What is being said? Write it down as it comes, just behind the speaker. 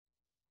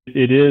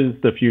It is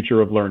the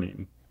future of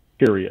learning,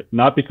 period.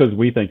 Not because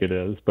we think it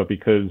is, but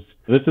because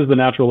this is the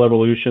natural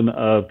evolution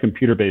of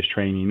computer-based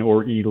training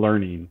or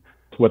e-learning.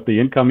 It's what the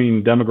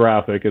incoming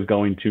demographic is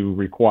going to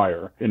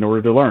require in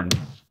order to learn.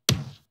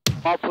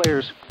 All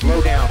players,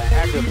 low down,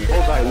 active,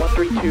 bullseye,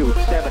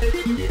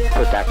 1327,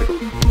 for tactical.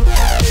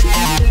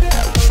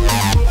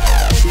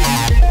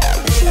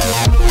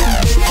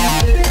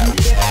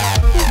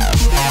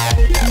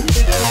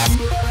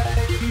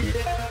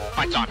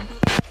 Lights on.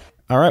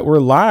 All right, we're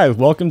live.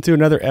 Welcome to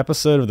another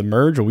episode of The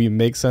Merge, where we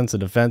make sense of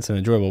defense in an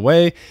enjoyable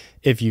way.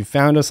 If you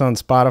found us on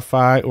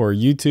Spotify or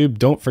YouTube,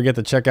 don't forget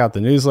to check out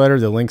the newsletter.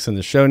 The link's in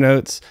the show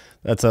notes.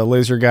 That's a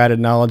laser-guided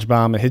knowledge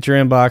bomb. It hits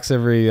your inbox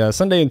every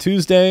Sunday and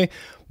Tuesday.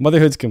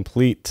 Motherhood's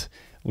complete.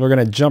 We're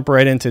going to jump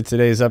right into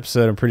today's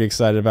episode. I'm pretty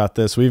excited about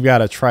this. We've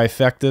got a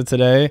trifecta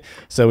today.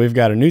 So we've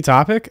got a new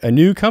topic, a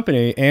new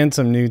company, and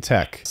some new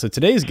tech. So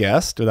today's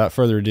guest, without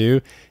further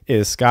ado,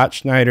 is Scott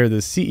Schneider, the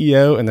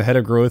CEO and the head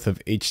of growth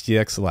of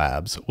HTX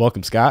Labs.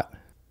 Welcome, Scott.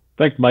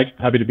 Thanks, Mike.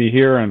 Happy to be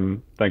here,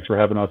 and thanks for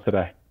having us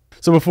today.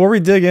 So before we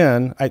dig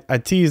in, I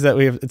tease that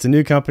it's a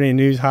new company, a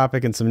new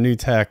topic, and some new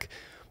tech.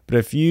 But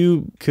if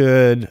you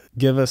could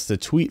give us the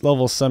tweet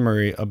level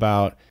summary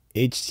about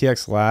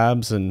HTX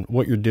Labs and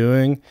what you're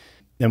doing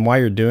and why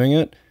you're doing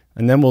it,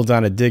 and then we'll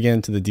kind of dig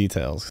into the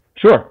details.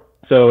 Sure.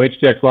 So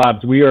HTX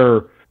Labs, we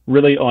are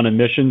really on a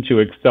mission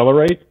to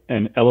accelerate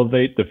and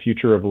elevate the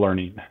future of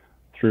learning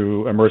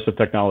through immersive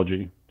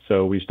technology.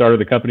 So we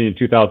started the company in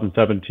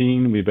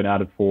 2017. We've been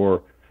at it for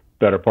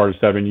the better part of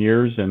 7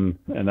 years, and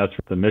that's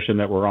the mission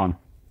that we're on.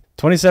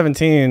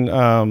 2017,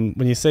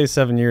 when you say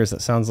 7 years,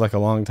 that sounds like a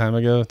long time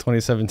ago.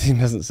 2017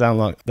 doesn't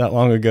sound that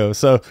long ago.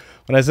 So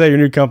when I say your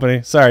new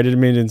company, sorry, I didn't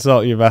mean to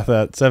insult you about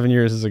that. 7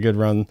 years is a good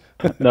run.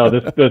 No,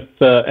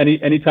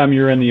 anytime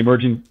you're in the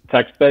emerging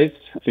tech space,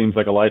 it seems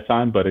like a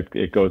lifetime, but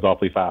it goes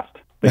awfully fast.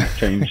 Things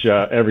change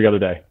every other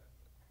day.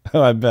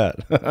 Oh, I bet.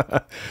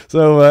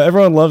 So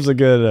everyone loves a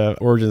good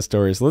origin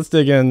story. So let's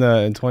dig in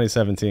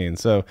 2017.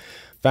 So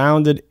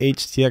founded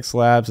HTX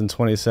Labs in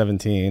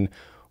 2017.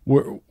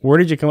 Where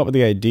did you come up with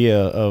the idea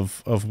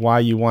of why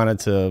you wanted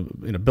to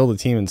build a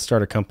team and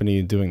start a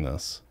company doing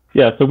this?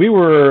 Yeah, so we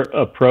were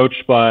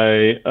approached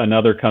by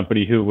another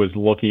company who was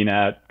looking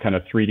at kind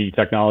of 3D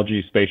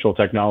technology, spatial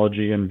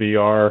technology, and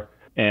VR.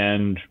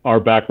 And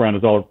our background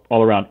is all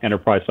around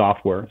enterprise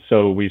software.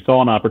 So we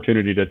saw an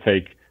opportunity to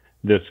take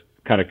this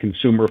kind of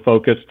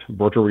consumer-focused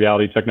virtual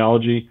reality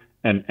technology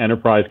and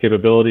enterprise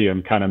capability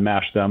and kind of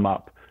mash them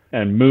up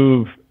and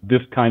move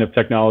this kind of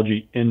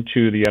technology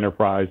into the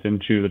enterprise,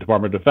 into the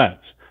Department of Defense.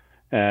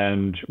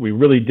 And we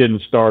really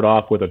didn't start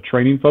off with a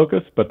training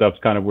focus, but that's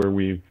kind of where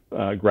we've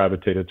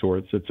gravitated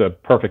towards. It's a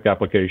perfect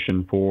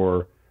application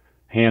for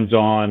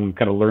hands-on,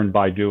 kind of learn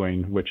by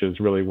doing, which is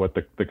really what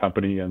the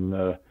company and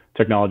the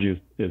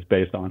technology is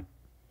based on.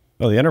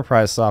 Well, the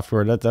enterprise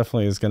software, that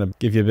definitely is going to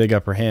give you a big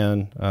upper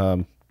hand.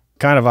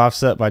 Kind of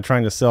offset by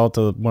trying to sell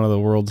to one of the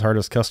world's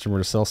hardest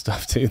customers to sell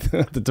stuff to,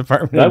 the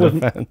Department of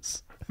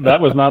Defense.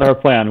 That was not our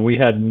plan. We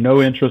had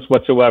no interest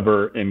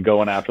whatsoever in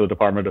going after the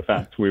Department of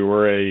Defense. We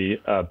were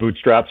a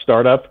bootstrap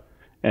startup,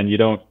 and you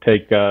don't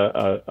take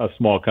a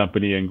small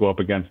company and go up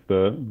against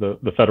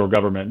the federal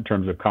government in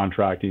terms of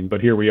contracting. But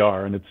here we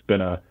are, and it's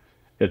been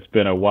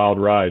a wild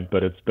ride,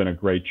 but it's been a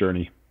great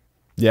journey.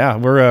 Yeah,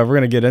 we're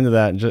going to get into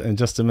that in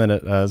just a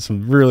minute.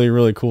 Some really,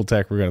 really cool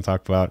tech we're going to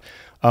talk about.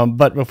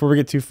 But before we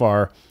get too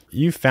far,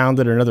 you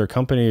founded another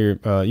company.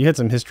 You had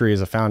some history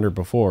as a founder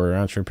before, an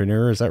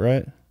entrepreneur. Is that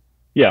right?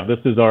 Yeah, this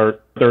is our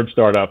third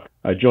startup.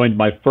 I joined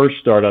my first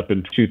startup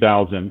in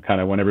 2000,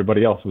 kind of when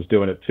everybody else was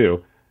doing it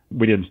too.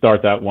 We didn't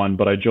start that one,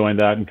 but I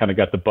joined that and kind of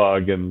got the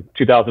bug. In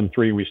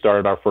 2003, we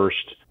started our first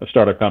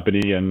startup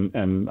company,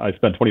 and I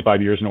spent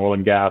 25 years in oil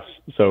and gas.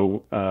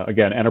 So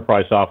again,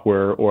 enterprise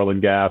software, oil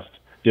and gas.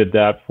 Did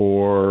that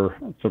so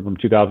from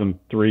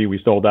 2003,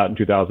 we sold that in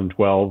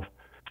 2012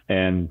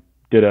 and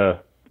did a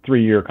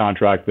 3-year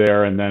contract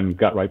there, and then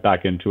got right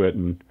back into it,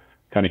 and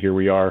kind of here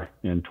we are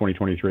in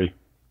 2023.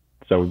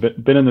 So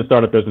we've been in the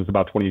startup business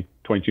about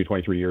 22,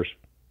 23 years.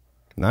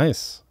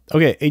 Nice.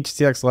 Okay,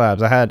 HTX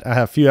Labs. I had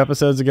a few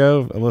episodes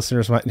ago,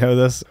 listeners might know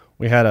this,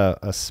 we had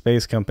a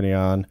space company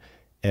on,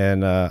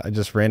 and I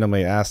just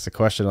randomly asked the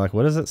question, like,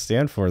 what does it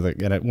stand for?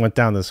 And it went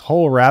down this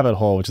whole rabbit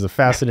hole, which is a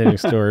fascinating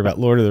story about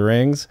Lord of the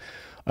Rings.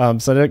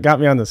 So that got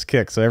me on this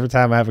kick. So every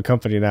time I have a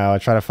company now, I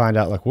try to find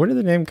out, like, where did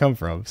the name come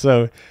from?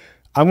 So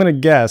I'm going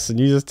to guess, and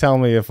you just tell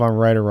me if I'm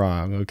right or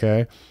wrong,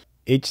 okay?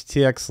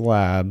 HTX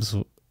Labs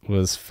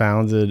was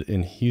founded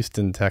in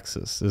Houston,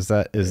 Texas. Is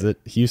it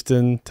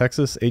Houston,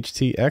 Texas,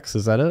 HTX?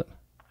 Is that it?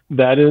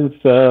 That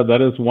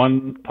is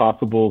one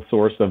possible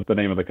source of the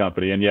name of the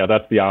company. And yeah,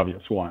 that's the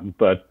obvious one.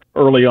 But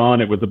early on,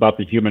 it was about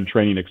the human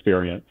training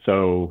experience.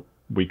 So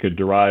we could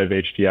derive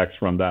HTX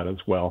from that as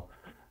well.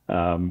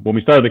 When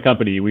we started the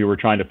company, we were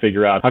trying to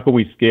figure out how can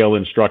we scale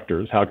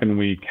instructors? How can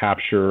we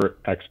capture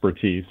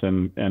expertise?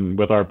 And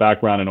with our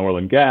background in oil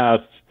and gas,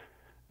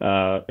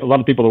 a lot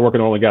of people that work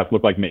in oil and gas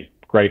look like me,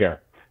 gray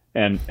hair.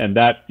 And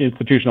that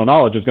institutional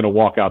knowledge is going to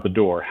walk out the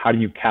door. How do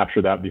you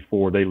capture that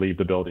before they leave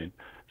the building?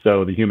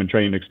 So the human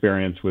training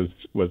experience was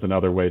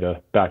another way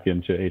to back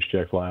into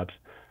HTX Labs.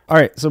 All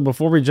right. So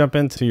before we jump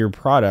into your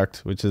product,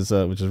 which is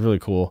really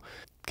cool,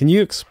 can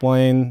you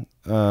explain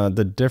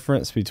the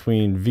difference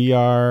between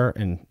VR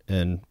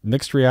and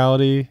mixed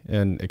reality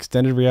and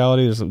extended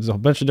reality? There's a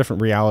bunch of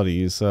different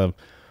realities.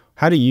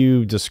 How do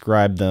you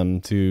describe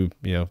them to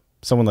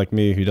someone like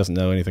me who doesn't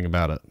know anything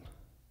about it?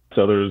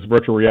 So there's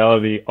virtual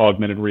reality,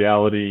 augmented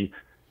reality,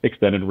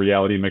 extended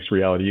reality, mixed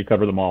reality. You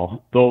cover them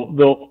all.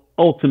 They'll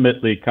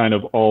ultimately kind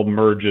of all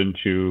merge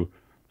into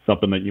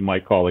something that you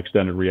might call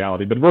extended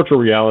reality. But virtual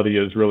reality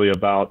is really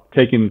about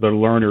taking the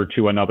learner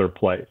to another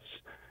place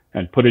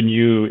and putting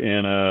you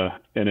in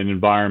an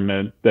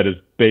environment that is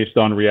based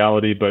on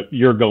reality, but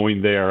you're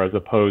going there, as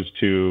opposed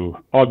to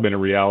augmented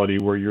reality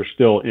where you're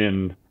still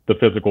in the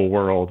physical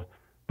world,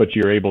 but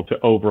you're able to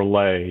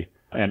overlay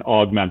and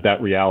augment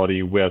that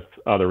reality with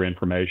other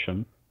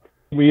information.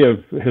 We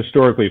have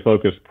historically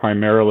focused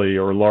primarily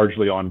or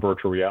largely on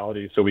virtual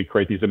reality. So we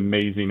create these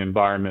amazing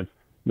environments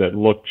that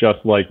look just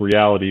like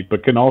reality,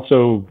 but can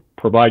also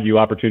provide you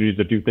opportunities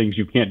to do things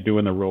you can't do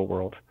in the real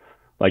world,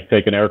 like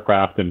take an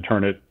aircraft and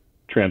turn it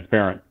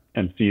transparent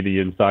and see the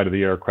inside of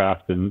the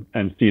aircraft and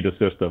see the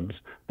systems.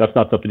 That's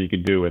not something you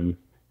can do in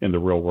the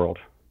real world.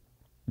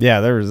 Yeah,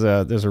 there's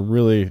a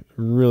really,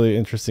 really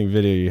interesting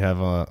video you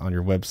have on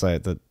your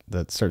website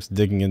that starts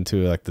digging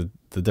into like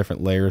the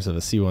different layers of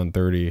a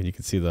C-130, and you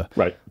can see the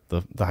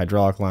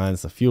hydraulic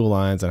lines, the fuel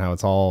lines, and how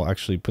it's all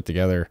actually put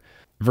together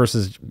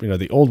versus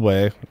the old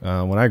way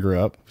when I grew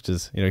up, which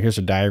is here's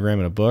a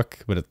diagram in a book,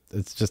 but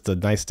it's just a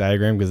nice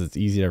diagram because it's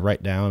easy to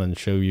write down and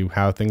show you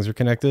how things are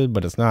connected,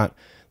 but it's not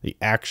the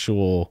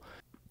actual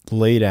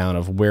laydown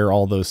of where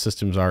all those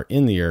systems are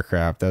in the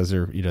aircraft as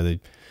they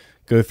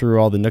go through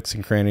all the nooks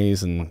and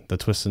crannies and the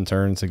twists and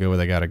turns to go where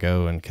they got to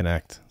go and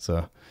connect.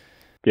 So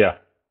yeah,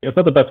 it's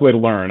not the best way to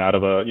learn out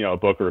of a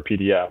book or a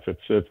PDF.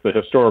 It's the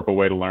historical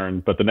way to learn,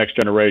 but the next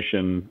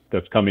generation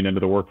that's coming into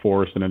the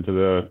workforce and into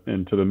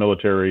the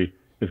military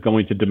is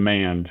going to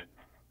demand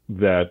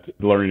that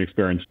the learning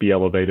experience be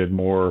elevated,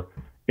 more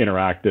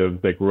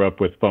interactive. They grew up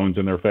with phones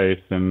in their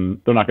face, and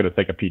they're not going to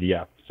take a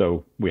PDF.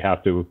 So we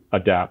have to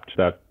adapt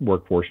that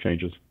workforce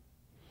changes.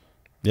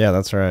 Yeah,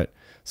 that's right.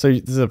 So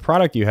the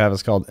product you have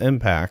is called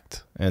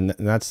IMPACT, and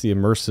that's the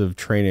immersive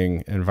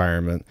training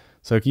environment.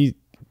 So can you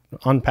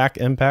unpack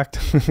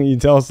IMPACT? Can you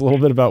tell us a little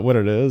bit about what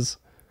it is?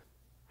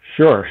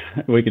 Sure,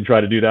 we can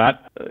try to do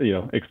that.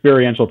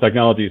 Experiential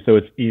technology, so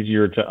it's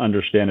easier to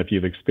understand if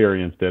you've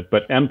experienced it.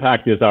 But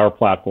IMPACT is our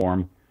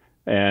platform,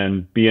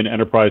 and being an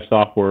enterprise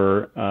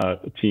software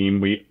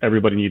team,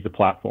 everybody needs a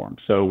platform.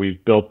 So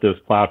we've built this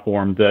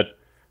platform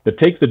that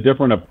takes a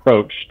different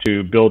approach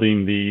to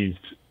building these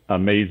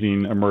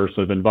amazing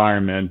immersive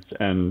environments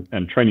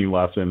and training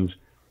lessons.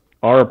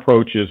 Our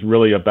approach is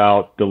really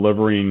about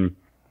delivering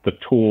the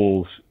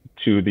tools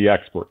to the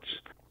experts,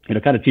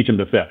 kind of teach them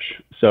to fish.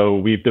 So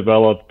we've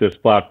developed this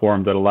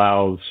platform that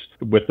allows,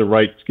 with the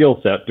right skill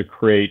set, to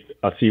create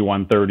a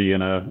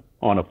C-130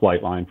 on a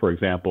flight line, for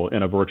example,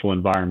 in a virtual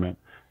environment.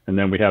 And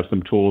then we have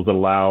some tools that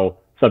allow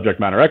subject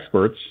matter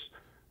experts,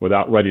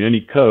 without writing any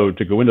code,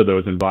 to go into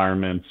those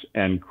environments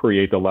and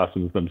create the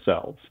lessons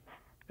themselves.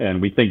 And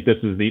we think this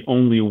is the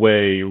only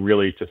way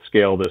really to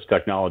scale this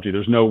technology.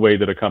 There's no way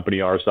that a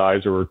company our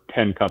size or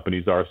 10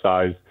 companies our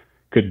size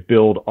could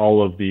build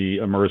all of the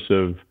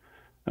immersive,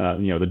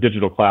 the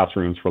digital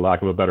classrooms, for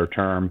lack of a better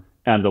term,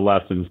 and the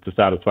lessons to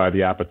satisfy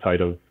the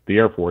appetite of the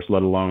Air Force,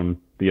 let alone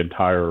the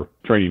entire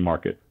training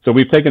market. So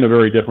we've taken a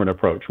very different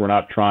approach. We're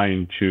not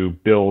trying to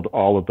build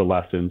all of the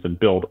lessons and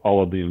build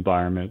all of the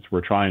environments. We're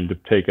trying to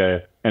take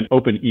an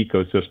open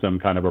ecosystem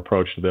kind of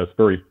approach to this,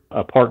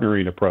 a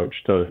partnering approach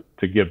to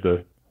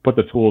put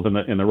the tools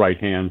in the right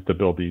hands to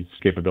build these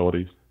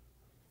capabilities.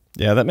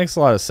 Yeah, that makes a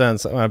lot of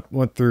sense. I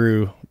went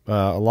through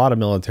a lot of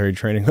military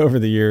training over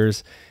the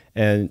years,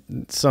 and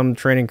some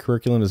training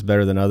curriculum is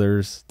better than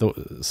others.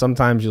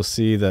 Sometimes you'll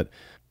see that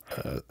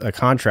a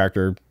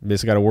contractor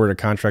basically got awarded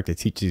a contract to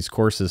teach these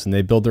courses, and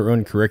they build their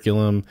own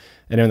curriculum,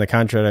 and when the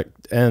contract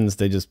ends,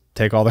 they just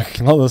take all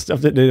the stuff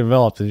that they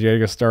developed and you got to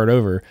go start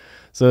over.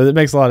 So it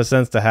makes a lot of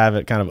sense to have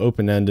it kind of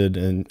open-ended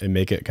and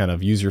make it kind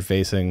of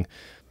user-facing.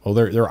 Well,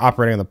 they're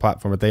operating on the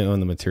platform, but they own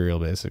the material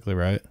basically,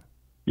 right?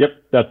 Yep,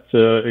 that's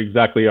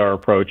exactly our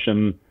approach.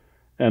 And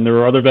there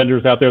are other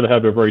vendors out there that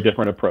have a very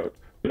different approach.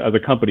 As a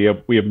company,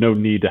 we have no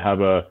need to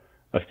have a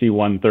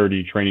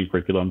C-130 training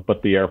curriculum,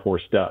 but the Air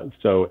Force does.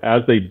 So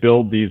as they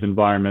build these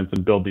environments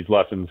and build these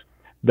lessons,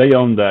 they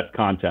own that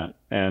content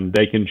and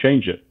they can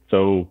change it.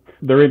 So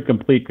they're in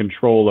complete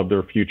control of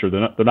their future.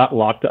 They're not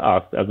locked to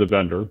us as a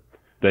vendor.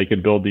 They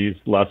can build these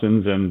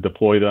lessons and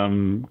deploy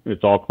them.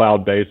 It's all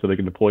cloud-based, so they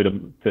can deploy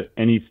them to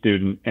any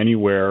student,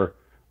 anywhere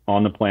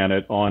on the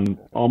planet, on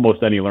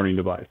almost any learning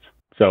device.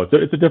 So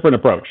it's a different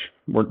approach.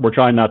 We're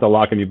trying not to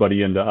lock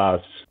anybody into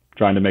us,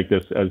 trying to make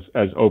this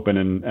as open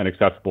and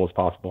accessible as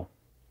possible.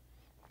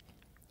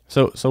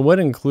 So what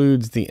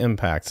includes the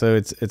IMPACT? So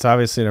it's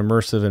obviously an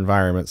immersive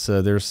environment.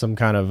 So there's some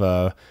kind of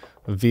a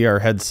VR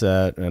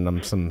headset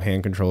and some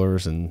hand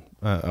controllers, and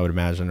I would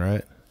imagine,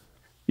 right?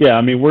 Yeah,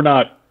 I mean, we're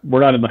not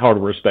we're not in the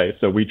hardware space,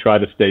 so we try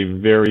to stay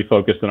very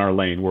focused in our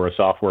lane. We're a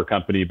software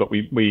company, but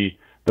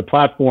the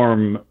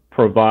platform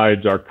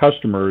provides our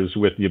customers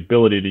with the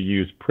ability to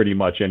use pretty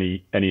much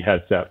any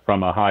headset,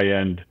 from a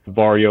high-end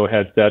Vario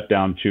headset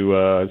down to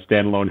a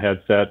standalone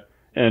headset.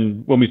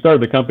 And when we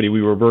started the company,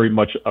 we were very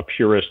much a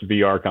purist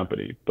VR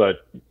company,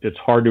 but it's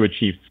hard to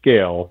achieve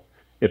scale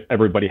if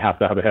everybody has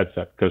to have a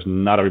headset, because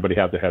not everybody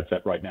has a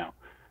headset right now.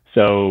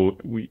 So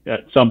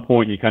at some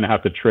point, you kind of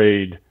have to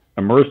trade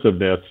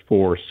immersiveness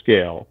for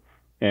scale.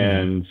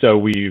 And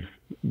so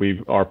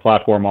our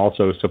platform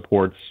also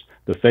supports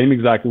the same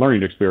exact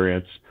learning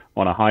experience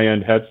on a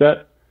high-end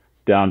headset,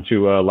 down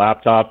to a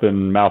laptop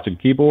and mouse and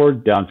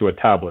keyboard, down to a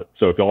tablet.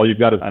 So if all you've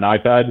got is an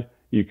iPad,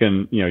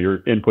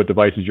 your input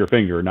device is your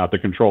finger, not the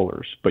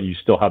controllers, but you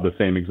still have the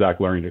same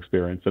exact learning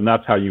experience. And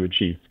that's how you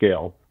achieve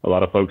scale. A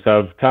lot of folks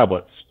have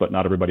tablets, but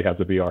not everybody has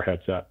a VR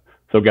headset.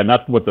 So again,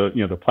 that's what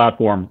the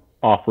platform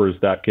offers,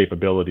 that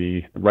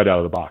capability right out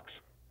of the box.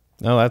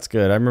 Oh, that's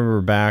good. I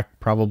remember back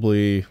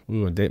probably,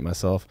 I date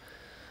myself,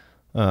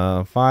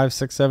 5,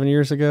 6, 7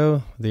 years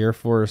ago, the Air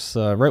Force,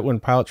 right when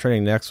Pilot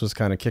Training Next was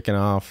kind of kicking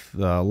off,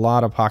 a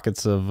lot of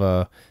pockets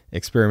of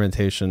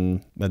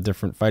experimentation at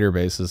different fighter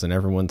bases, and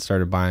everyone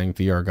started buying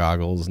VR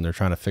goggles, and they're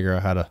trying to figure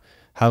out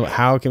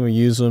how can we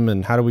use them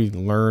and how do we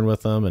learn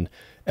with them. And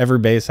every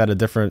base had a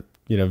different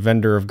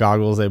vendor of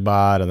goggles they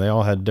bought, and they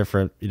all had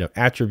different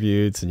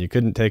attributes, and you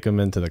couldn't take them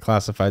into the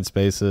classified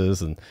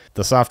spaces, and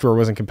the software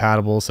wasn't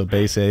compatible, so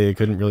base A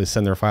couldn't really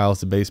send their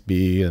files to base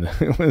B, and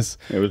it was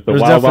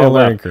definitely a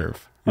learning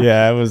curve.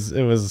 Yeah,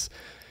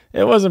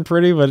 it wasn't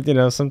pretty,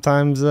 but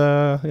sometimes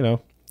the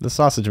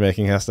sausage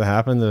making has to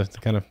happen to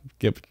kind of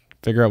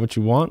figure out what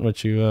you want,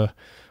 what you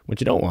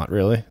don't want,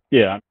 really.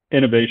 Yeah,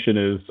 innovation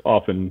is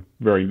often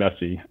very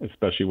messy,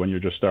 especially when you're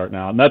just starting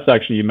out. And that's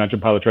actually, you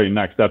mentioned Pilot Training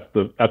Next.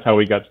 That's how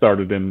we got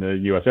started in the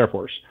U.S. Air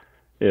Force.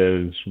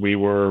 Is we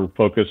were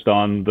focused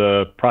on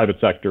the private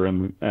sector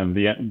and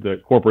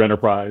the corporate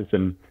enterprise,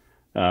 and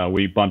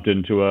we bumped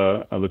into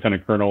a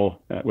lieutenant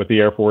colonel with the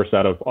Air Force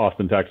out of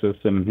Austin, Texas,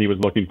 and he was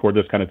looking for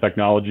this kind of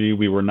technology.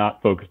 We were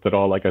not focused at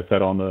all, like I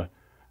said, on the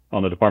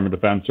Department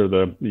of Defense or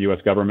the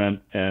U.S.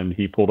 government, and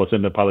he pulled us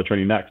into Pilot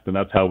Training Next, and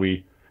that's how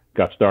we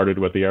got started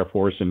with the Air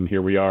Force, and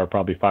here we are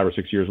probably 5 or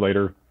 6 years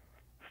later,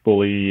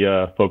 fully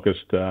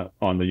focused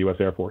on the U.S.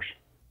 Air Force.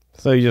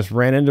 So you just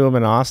ran into him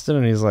in Austin,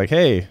 and he's like,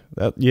 hey,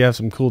 you have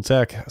some cool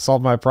tech.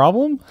 Solve my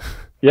problem?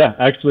 Yeah,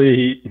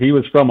 actually, he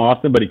was from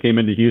Austin, but he came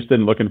into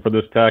Houston looking for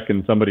this tech,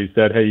 and somebody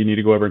said, hey, you need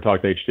to go over and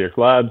talk to HTX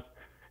Labs.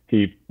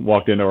 He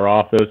walked into our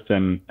office,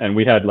 and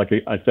we had, like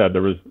I said,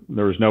 there was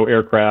no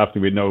aircraft,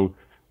 and we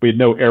had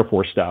no Air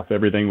Force staff.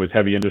 Everything was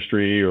heavy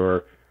industry,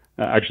 or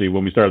actually,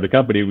 when we started the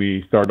company,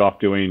 we started off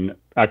doing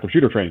active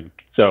shooter training,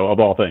 so of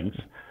all things,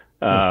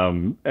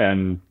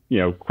 and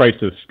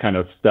crisis kind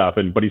of stuff.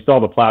 But he saw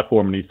the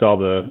platform, and he saw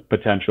the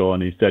potential,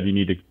 and he said, we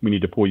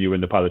need to pull you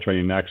into Pilot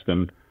Training Next.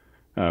 And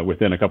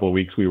within a couple of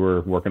weeks, we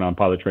were working on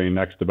Pilot Training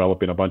Next,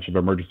 developing a bunch of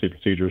emergency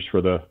procedures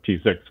for the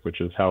T6,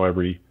 which is how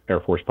every Air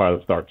Force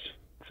pilot starts.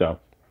 So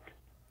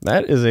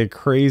that is a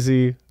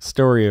crazy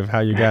story of how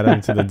you got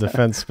into the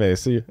defense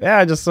space. So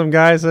just some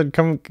guy said,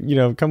 come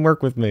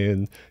work with me.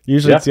 And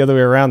usually it's the other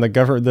way around.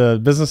 The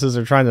businesses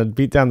are trying to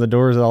beat down the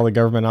doors of all the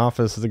government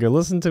offices to go,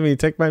 listen to me,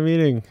 take my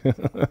meeting.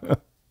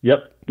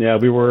 Yep. Yeah,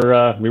 we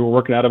were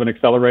working out of an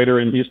accelerator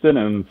in Houston,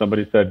 and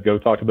somebody said, go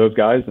talk to those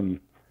guys. And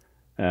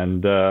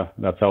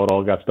that's how it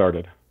all got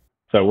started.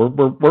 So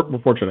we're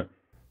fortunate.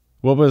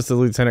 What was the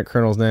lieutenant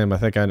colonel's name? I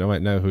think I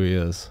might know who he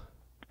is.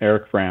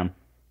 Eric Fram.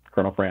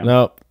 Colonel Fram.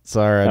 Nope.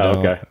 Sorry, I don't.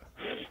 Okay.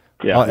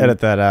 Yeah. I'll edit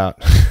that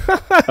out.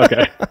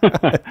 Okay.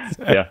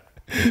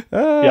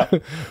 Yeah.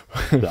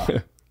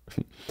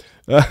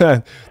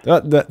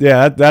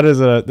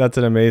 That's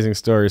an amazing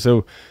story.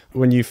 So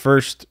when you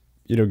first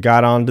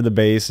got onto the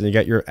base and you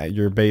got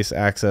your base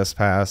access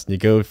pass and you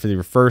go for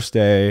your first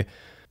day,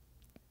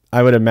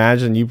 I would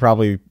imagine you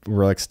probably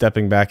were like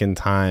stepping back in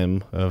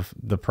time of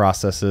the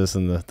processes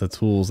and the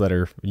tools that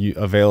are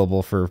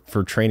available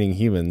for training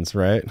humans,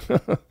 right?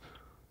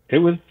 It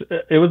was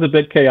a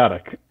bit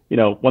chaotic.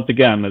 Once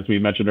again, as we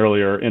mentioned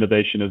earlier,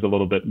 innovation is a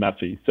little bit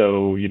messy.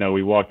 So,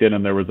 we walked in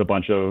and there's a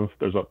bunch of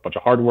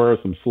hardware,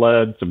 some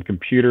sleds, some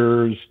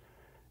computers,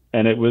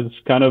 and it was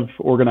kind of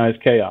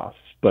organized chaos.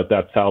 But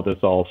that's how this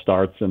all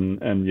starts,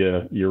 and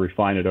you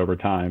refine it over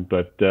time.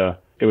 But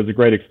it was a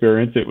great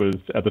experience. It was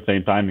at the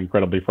same time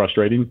incredibly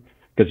frustrating,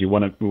 because we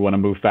want to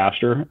move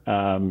faster,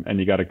 and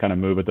you got to kind of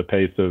move at the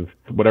pace of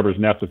whatever's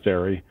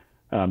necessary.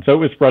 So it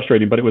was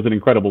frustrating, but it was an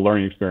incredible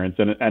learning experience.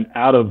 And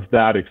out of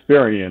that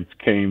experience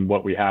came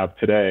what we have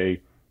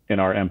today in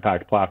our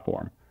EMPACT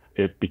platform.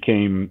 It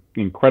became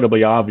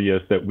incredibly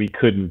obvious that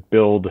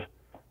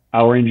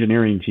our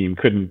engineering team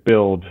couldn't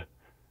build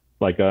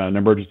like an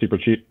emergency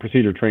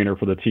procedure trainer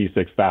for the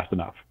T6 fast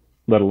enough,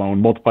 let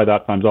alone multiply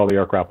that times all the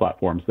aircraft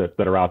platforms that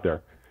are out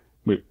there.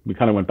 We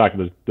kind of went back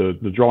to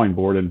the drawing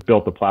board and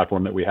built the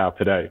platform that we have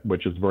today,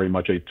 which is very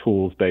much a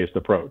tools-based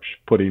approach,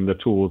 putting the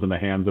tools in the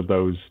hands of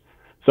those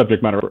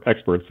subject matter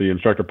experts, the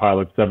instructor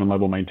pilots,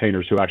 7-level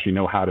maintainers who actually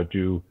know how to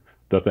do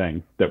the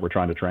thing that we're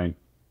trying to train.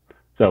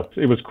 So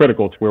it was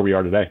critical to where we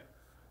are today.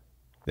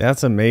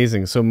 That's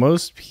amazing. So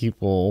most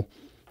people,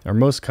 or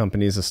most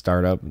companies, a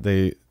startup,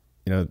 they,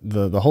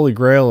 the holy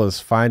grail is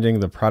finding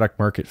the product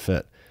market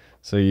fit.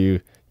 So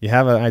you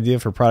have an idea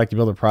for a product, you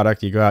build a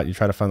product, you go out, you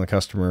try to find the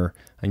customer,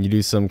 and you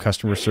do some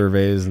customer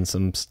surveys and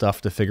some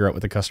stuff to figure out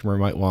what the customer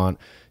might want.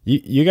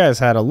 You guys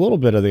had a little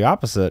bit of the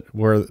opposite,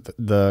 where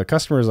the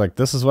customer is like,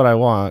 this is what I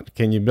want.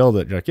 Can you build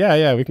it? You're like,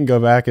 yeah, we can go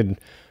back and,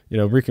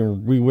 we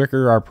can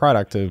rewicker our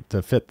product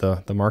to fit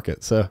the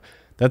market. So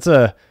that's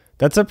a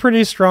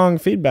pretty strong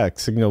feedback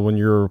signal when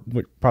you're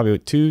probably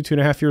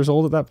 2.5 years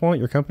old at that point,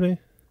 your company?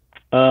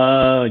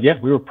 Yeah,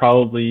 we were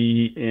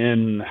probably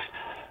in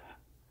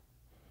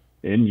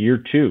year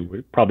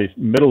 2, probably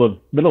middle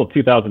of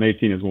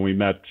 2018 is when we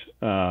met.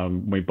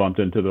 We bumped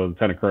into the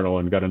lieutenant colonel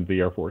and got into the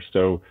Air Force.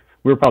 So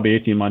we were probably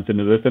 18 months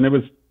into this, and it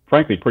was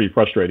frankly pretty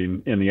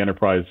frustrating in the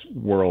enterprise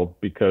world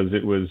because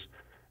it was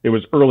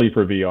early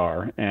for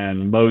VR,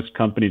 and most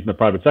companies in the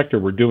private sector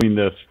were doing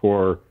this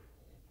for,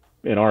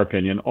 in our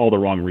opinion, all the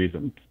wrong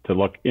reasons: to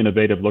look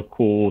innovative, look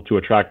cool, to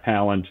attract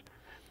talent,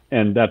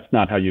 and that's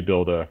not how you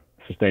build a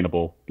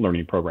sustainable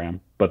learning program.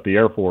 But the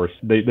Air Force,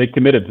 they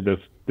committed to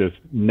this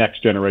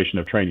next generation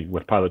of training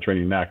with Pilot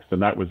Training Next,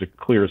 and that was a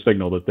clear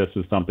signal that this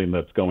is something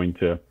that's going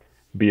to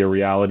be a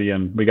reality.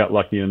 And we got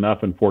lucky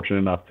enough and fortunate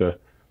enough to,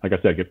 like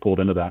I said, get pulled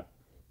into that.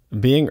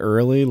 Being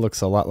early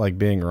looks a lot like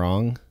being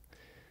wrong,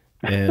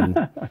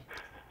 and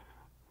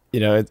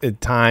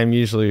time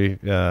usually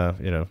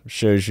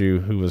shows you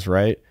who was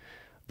right.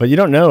 But you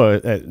don't know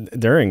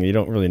you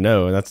don't really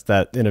know. And that's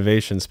that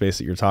innovation space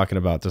that you're talking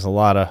about. There's a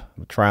lot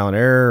of trial and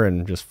error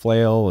and just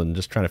flail and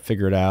just trying to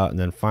figure it out. And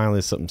then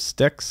finally something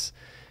sticks,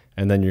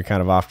 and then you're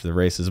kind of off to the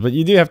races. But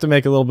you do have to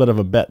make a little bit of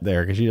a bet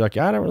there, because you're like,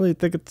 I don't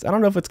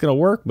know if it's going to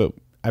work, but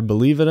I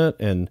believe in it.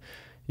 And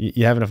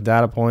you have enough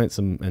data points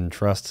and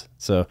trust.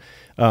 So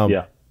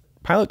yeah.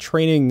 Pilot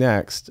Training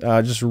Next,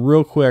 just a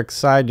real quick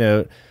side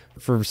note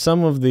for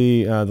some of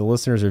the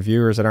listeners or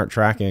viewers that aren't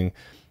tracking.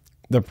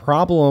 The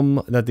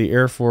problem that the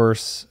Air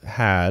Force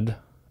had,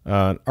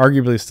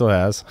 arguably still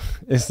has,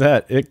 is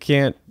that it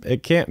can't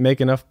make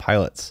enough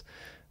pilots.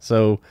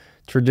 So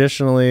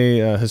traditionally,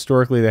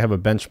 historically, they have a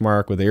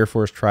benchmark where the Air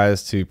Force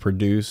tries to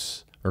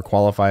produce or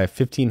qualify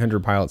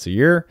 1,500 pilots a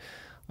year.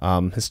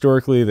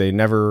 Historically, they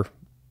never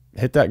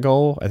hit that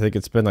goal. I think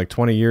it's been like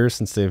 20 years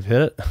since they've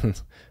hit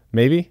it,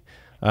 maybe.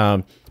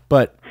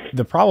 But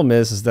the problem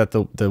is that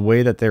the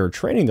way that they were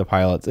training the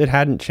pilots, it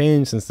hadn't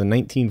changed since the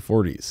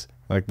 1940s.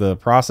 Like the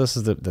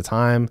processes, the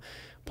time,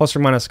 plus or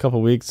minus a couple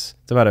of weeks.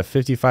 It's about a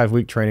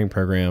 55-week training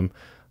program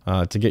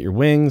to get your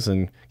wings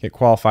and get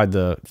qualified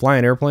to fly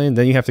an airplane.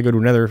 Then you have to go to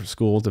another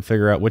school to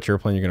figure out which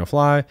airplane you're going to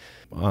fly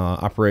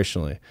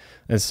operationally.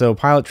 And so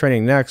Pilot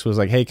Training Next was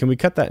like, hey, can we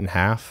cut that in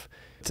half?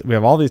 We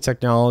have all these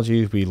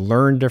technologies. We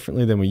learn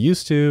differently than we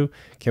used to.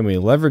 Can we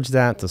leverage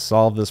that to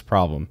solve this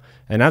problem?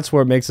 And that's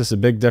where it makes us a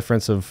big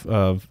difference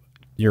of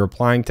you're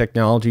applying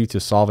technology to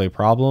solve a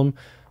problem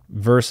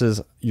versus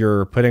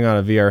you're putting on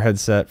a VR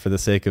headset for the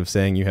sake of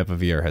saying you have a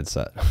VR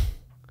headset.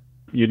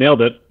 You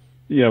nailed it.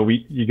 You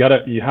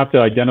have to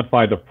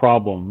identify the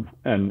problem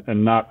and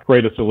not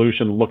create a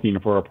solution looking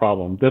for a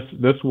problem.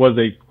 This was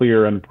a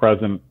clear and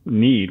present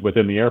need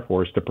within the Air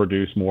Force to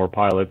produce more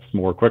pilots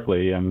more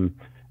quickly. And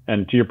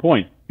to your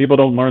point, people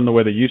don't learn the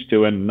way they used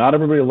to, and not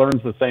everybody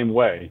learns the same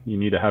way. You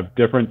need to have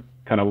different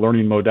kind of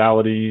learning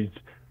modalities.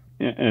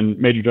 And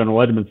Major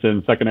General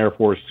Edmondson, 2nd Air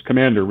Force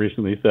commander,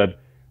 recently said,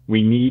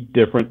 we need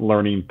different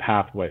learning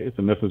pathways.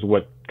 And this is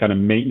what kind of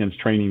maintenance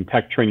training,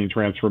 tech training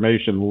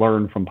transformation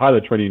learned from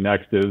Pilot Training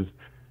Next is.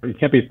 It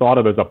can't be thought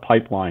of as a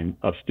pipeline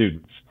of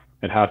students.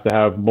 It has to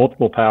have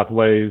multiple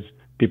pathways.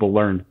 People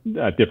learn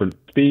at different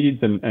speeds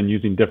and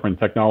using different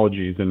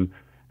technologies. And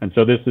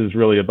so this is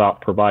really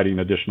about providing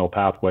additional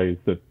pathways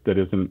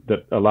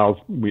that allows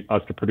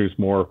us to produce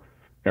more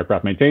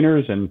aircraft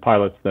maintainers and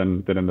pilots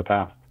than in the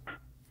past.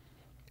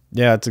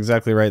 Yeah, that's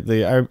exactly right.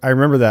 I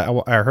remember that.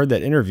 I heard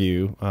that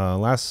interview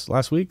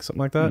last week, something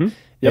like that. Mm-hmm.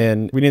 Yep.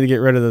 And we need to get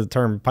rid of the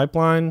term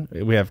pipeline.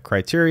 We have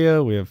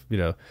criteria. We have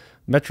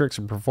metrics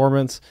and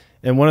performance.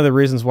 And one of the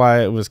reasons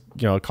why it was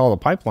called a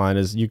pipeline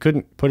is you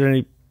couldn't put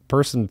any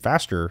person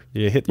faster.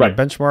 You hit your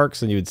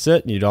benchmarks and you would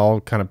sit and you'd all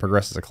kind of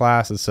progress as a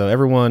class. And so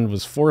everyone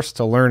was forced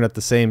to learn at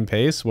the same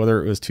pace,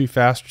 whether it was too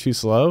fast or too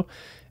slow.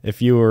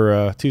 If you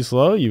were too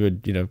slow, you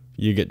would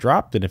you get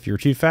dropped. And if you were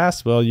too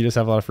fast, well, you just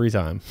have a lot of free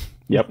time.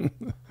 Yep.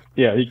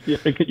 Yeah,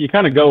 you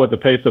kind of go at the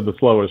pace of the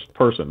slowest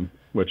person,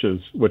 which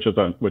is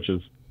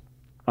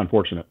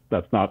unfortunate.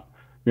 You're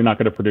not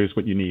going to produce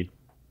what you need.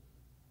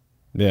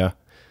 Yeah.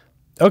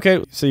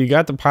 Okay, so you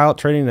got the Pilot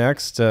Training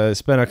Next.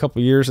 Spent a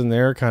couple years in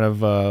there, kind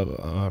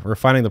of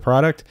refining the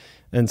product,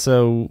 and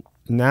so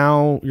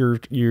now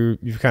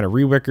you've kind of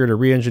re-wickered or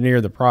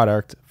re-engineered the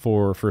product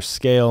for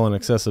scale and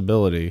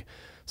accessibility.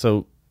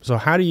 So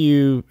how do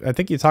you? I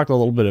think you talked a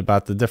little bit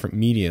about the different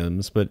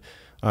mediums, but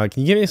can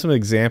you give me some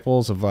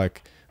examples of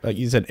like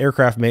you said,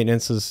 aircraft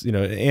maintenance is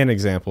an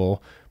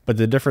example, but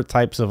the different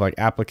types of like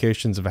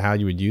applications of how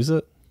you would use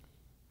it?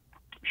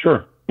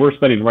 Sure. We're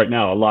spending right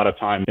now a lot of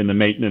time in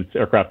the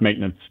aircraft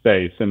maintenance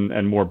space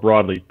and more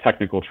broadly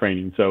technical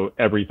training. So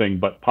everything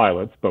but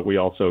pilots, but we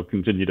also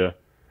continue to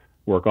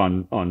work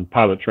on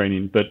pilot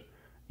training. But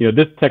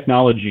this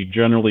technology,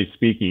 generally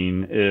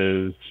speaking,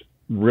 is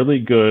really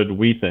good,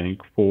 we think,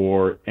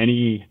 for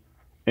any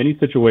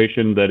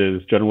situation that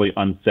is generally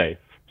unsafe.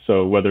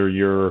 So whether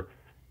you're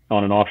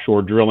on an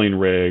offshore drilling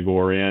rig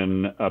or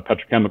in a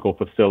petrochemical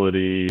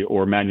facility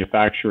or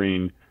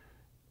manufacturing,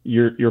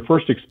 your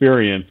first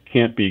experience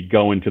can't be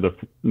going to the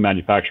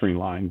manufacturing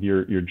line.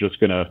 You're just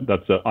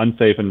that's an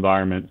unsafe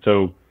environment.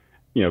 So,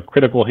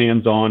 critical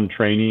hands-on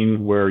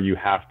training where you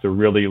have to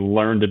really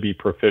learn to be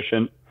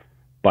proficient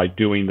by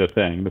doing the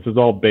thing. This is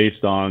all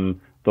based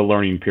on the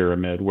learning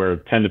pyramid, where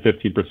 10 to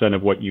 15%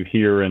 of what you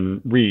hear and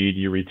read,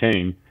 you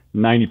retain.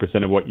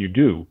 90% of what you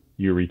do,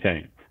 you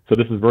retain. So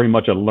this is very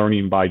much a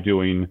learning by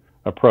doing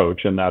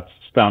approach, and that's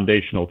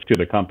foundational to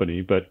the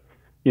company. But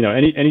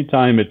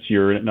anytime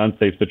you're in an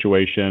unsafe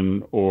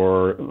situation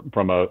or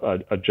from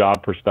a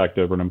job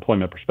perspective or an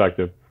employment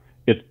perspective,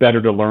 it's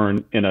better to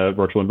learn in a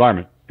virtual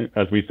environment.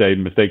 As we say,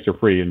 mistakes are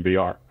free in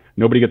VR.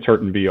 Nobody gets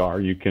hurt in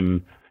VR.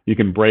 You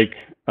can break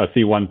a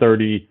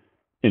C-130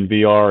 in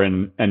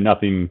VR and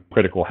nothing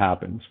critical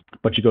happens.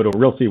 But you go to a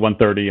real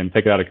C-130 and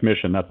take it out of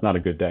commission, that's not a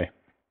good day.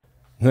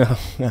 No,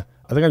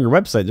 I think on your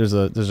website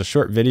there's a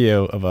short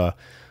video of a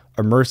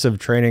immersive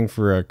training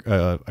for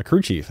a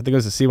crew chief. I think it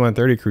was a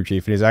C-130 crew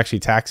chief, and he's actually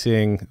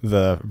taxiing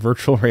the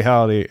virtual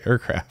reality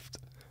aircraft.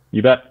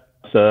 You bet.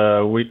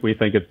 We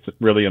think it's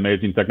really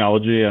amazing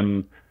technology,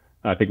 and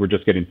I think we're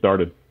just getting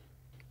started.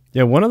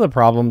 Yeah, one of the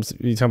problems,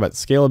 you talk about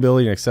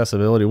scalability and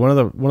accessibility, one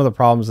of the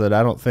problems that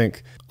I don't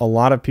think a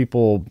lot of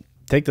people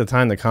take the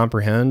time to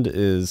comprehend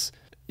is,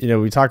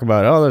 we talk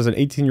about, there's an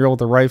 18-year-old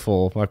with a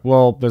rifle. Like,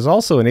 well, there's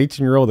also an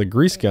 18-year-old with a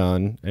grease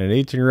gun and an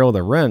 18-year-old with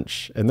a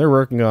wrench, and they're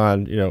working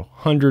on,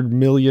 $100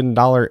 million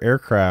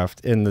aircraft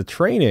in the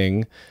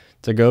training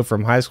to go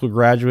from high school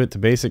graduate to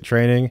basic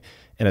training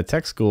in a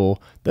tech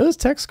school. Those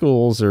tech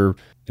schools are,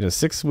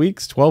 6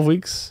 weeks, 12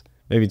 weeks,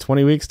 maybe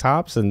 20 weeks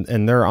tops,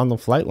 and they're on the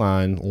flight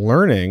line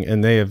learning,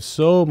 and they have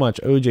so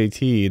much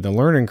OJT, the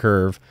learning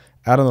curve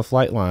out on the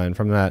flight line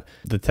from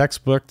the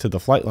textbook to the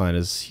flight line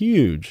is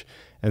huge.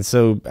 And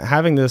so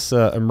having this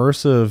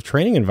immersive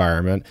training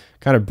environment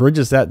kind of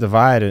bridges that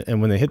divide.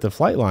 And when they hit the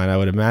flight line, I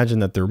would imagine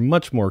that they're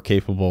much more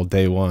capable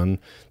day one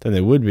than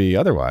they would be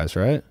otherwise,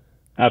 right?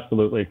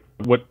 Absolutely.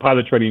 What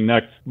Pilot Training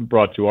Next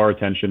brought to our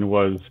attention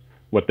was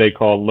what they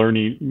call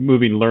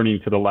moving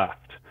learning to the left.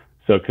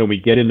 So can we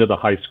get into the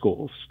high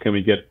schools? Can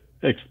we get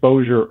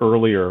exposure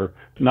earlier,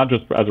 not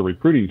just as a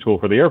recruiting tool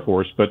for the Air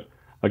Force, but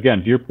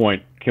again, to your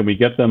point, can we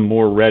get them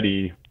more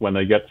ready when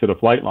they get to the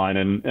flight line?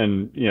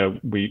 And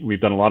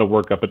we've done a lot of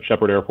work up at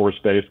Shepherd Air Force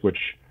Base, which,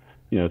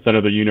 center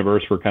of the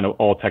universe for kind of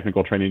all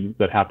technical training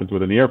that happens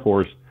within the Air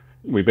Force.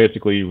 We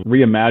basically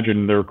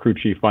reimagined their crew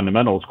chief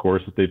fundamentals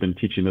course that they've been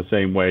teaching the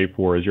same way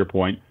for, as your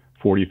point,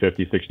 40,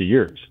 50, 60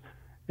 years.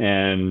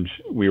 And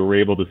we were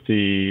able to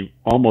see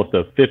almost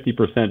a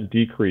 50%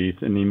 decrease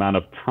in the amount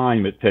of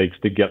time it takes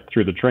to get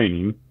through the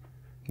training.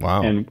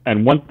 Wow.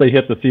 And once they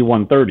hit the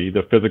C-130,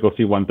 the physical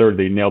C-130,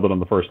 they nailed it on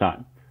the first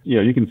time.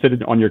 You can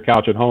sit on your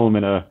couch at home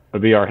in a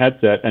VR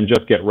headset and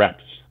just get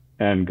reps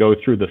and go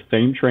through the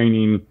same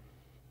training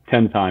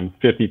 10 times,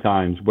 50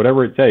 times,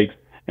 whatever it takes.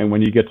 And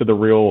when you get to the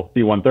real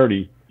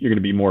C-130, you're going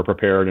to be more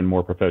prepared and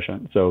more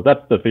proficient. So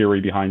that's the theory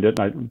behind it.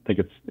 I think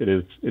it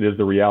is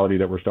the reality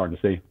that we're starting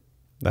to see.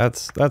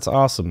 That's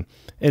awesome.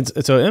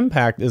 And so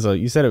Impact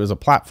you said it was a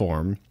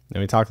platform,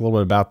 and we talked a little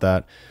bit about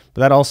that,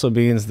 but that also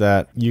means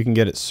that you can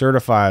get it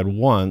certified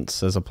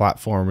once as a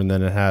platform, and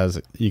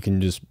then you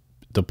can just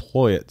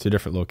deploy it to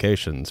different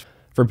locations.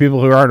 For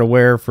people who aren't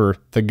aware, for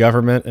the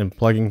government and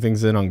plugging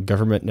things in on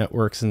government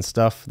networks and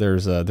stuff,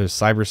 there's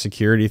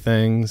cybersecurity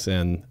things,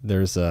 and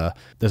there's a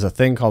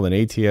thing called an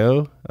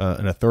ATO,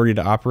 an authority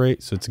to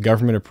operate. So it's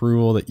government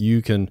approval that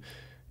you can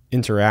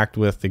interact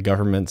with the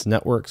government's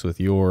networks with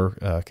your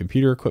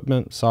computer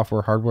equipment,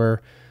 software,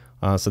 hardware.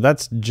 So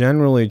that's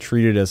generally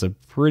treated as a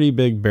pretty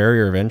big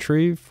barrier of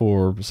entry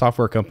for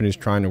software companies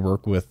trying to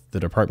work with the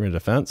Department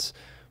of Defense.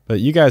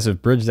 But you guys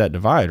have bridged that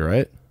divide,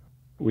 right?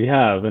 We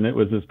have, and it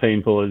was as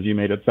painful as you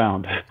made it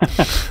sound.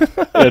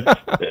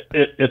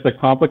 It's a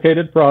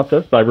complicated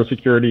process.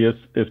 Cybersecurity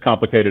is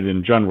complicated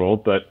in general,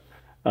 but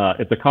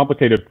it's a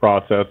complicated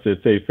process.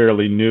 It's a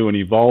fairly new and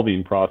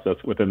evolving process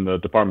within the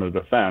Department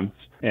of Defense.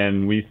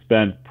 And we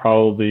spent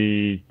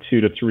probably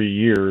 2 to 3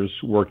 years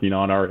working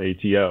on our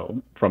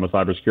ATO from a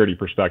cybersecurity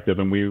perspective.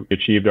 And we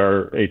achieved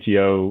our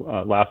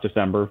ATO last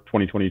December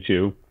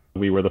 2022.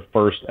 We were the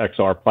first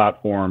XR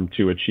platform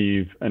to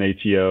achieve an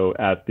ATO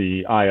at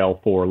the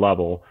IL4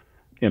 level,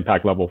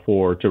 Impact Level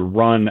 4, to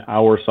run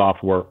our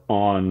software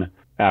on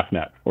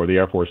AFNet, or the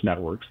Air Force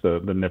networks, the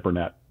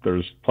NIPRNet.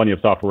 There's plenty of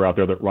software out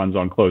there that runs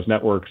on closed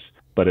networks,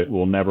 but it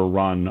will never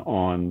run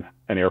on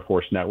an Air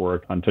Force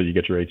network until you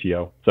get your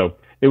ATO. So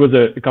it was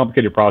a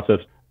complicated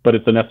process, but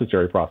it's a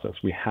necessary process.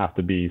 We have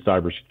to be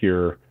cyber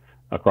secure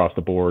across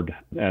the board,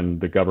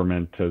 and the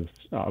government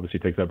obviously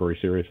takes that very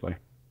seriously.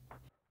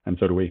 and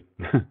so do we.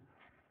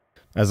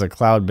 As a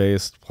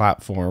cloud-based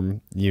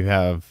platform, you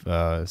have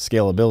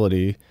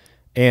scalability,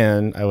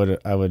 and I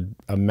would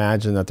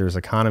imagine that there's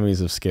economies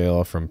of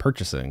scale from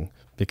purchasing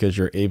because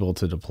you're able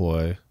to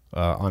deploy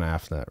on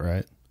AFNet,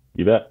 right?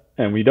 You bet.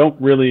 And we don't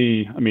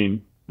really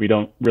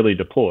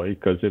deploy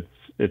because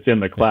it's in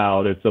the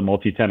cloud. It's a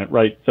multi-tenant,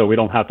 right? So we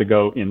don't have to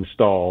go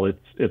install.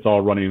 It's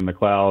all running in the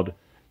cloud.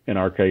 In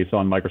our case,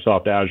 on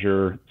Microsoft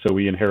Azure. So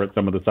we inherit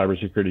some of the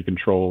cybersecurity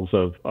controls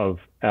of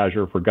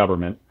Azure for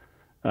government.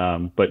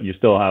 But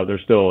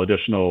there's still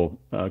additional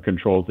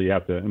controls that you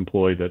have to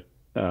employ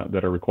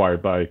that are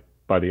required by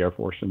the Air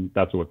Force, and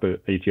that's what the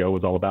ATO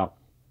was all about.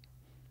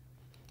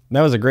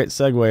 That was a great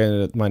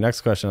segue into my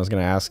next question. I was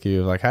going to ask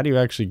you, like, how do you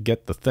actually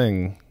get the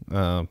thing?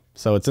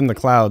 So it's in the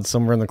cloud,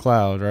 somewhere in the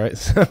cloud, right?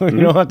 So you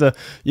don't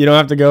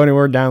have to go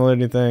anywhere, download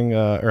anything,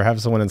 or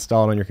have someone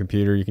install it on your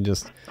computer. You can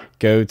just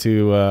go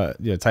to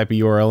type a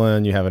URL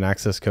in. You have an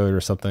access code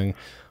or something.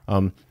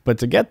 But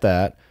to get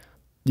that,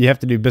 you have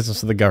to do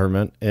business with the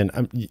government.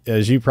 And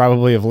as you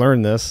probably have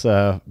learned this,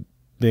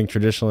 being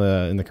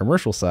traditionally in the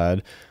commercial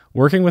side,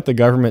 working with the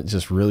government is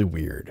just really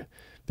weird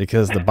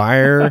because the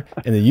buyer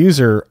and the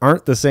user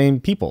aren't the same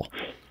people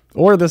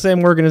or the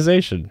same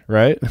organization,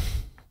 right?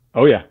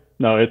 Oh yeah,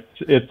 no,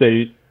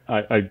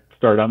 I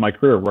started out my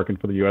career working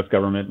for the U.S.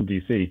 government in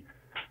D.C.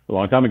 a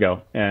long time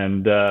ago,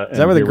 and is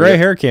that where the gray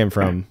hair came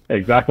from?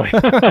 Exactly.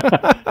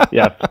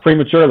 Yeah,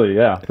 prematurely.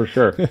 Yeah, for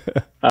sure.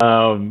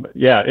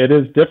 Yeah, it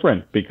is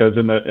different because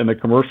in the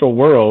commercial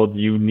world,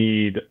 you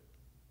need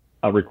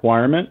a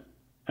requirement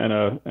and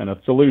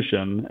a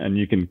solution, and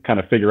you can kind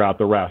of figure out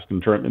the rest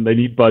and they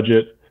need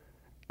budget.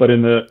 But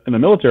in the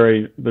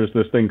military, there's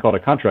this thing called a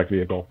contract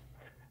vehicle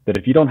that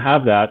if you don't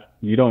have that,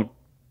 you don't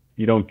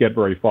get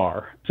very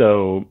far.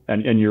 So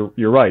and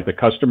you're right, the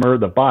customer,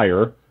 the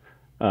buyer,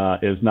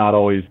 is not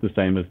always the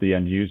same as the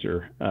end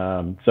user.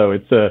 So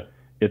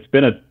it's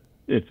been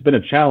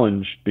a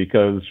challenge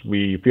because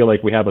we feel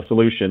like we have a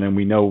solution and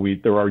we know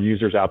there are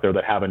users out there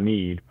that have a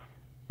need,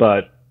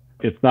 but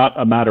it's not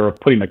a matter of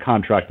putting a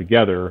contract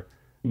together.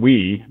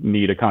 We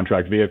need a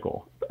contract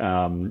vehicle.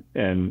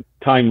 And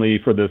timely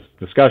for this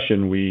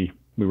discussion, we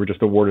were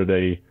just awarded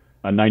a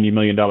 $90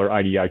 million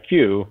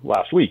IDIQ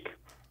last week.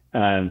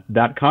 And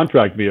that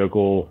contract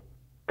vehicle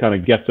kind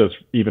of gets us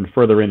even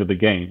further into the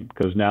game,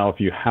 because now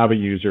if you have a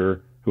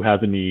user who has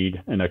a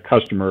need and a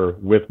customer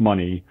with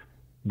money,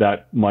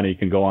 that money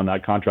can go on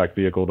that contract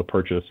vehicle to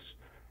purchase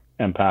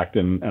EMPACT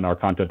and our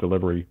content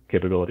delivery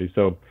capability.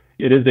 So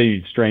it is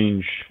a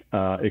strange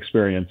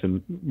experience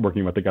in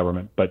working with the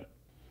government, but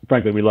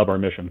frankly, we love our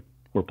mission.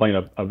 We're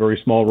playing a very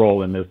small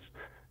role in this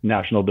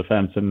national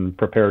defense and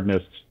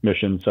preparedness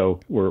mission, so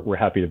we're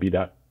happy to be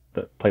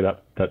play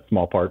that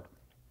small part.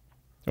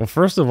 Well,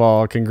 first of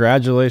all,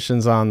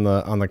 congratulations on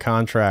the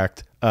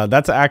contract.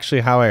 That's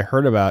actually how I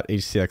heard about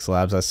HTX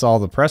Labs. I saw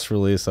the press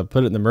release. I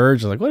put it in the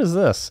merge. I was like, what is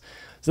this?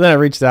 So then I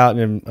reached out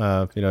and,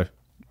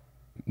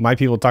 my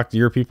people talked to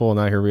your people, and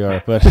now here we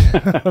are. But,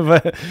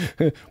 but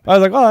I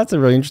was like, oh, that's a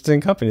really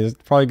interesting company. There's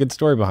probably a good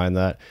story behind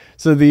that.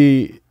 So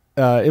it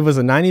was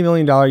a $90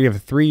 million, you have a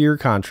 3-year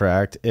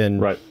contract.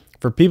 And right.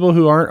 For people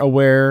who aren't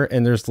aware,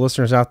 and there's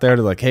listeners out there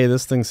that are like, hey,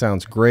 this thing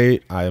sounds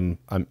great. I'm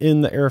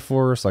in the Air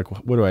Force. Like,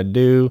 what do I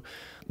do?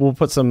 We'll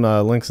put some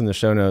links in the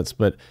show notes,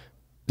 but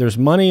there's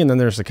money and then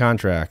there's the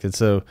contract. And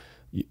so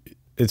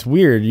it's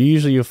weird.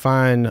 You'll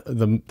find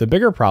the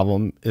bigger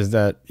problem is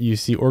that you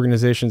see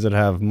organizations that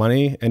have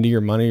money, end of year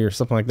money or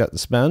something like that to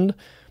spend,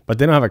 but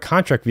they don't have a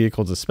contract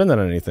vehicle to spend that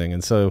on anything.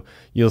 And so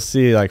you'll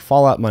see like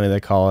fallout money, they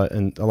call it.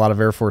 And a lot of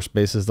Air Force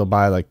bases, they'll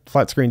buy like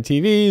flat screen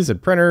TVs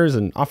and printers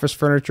and office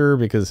furniture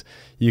because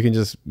you can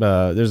just,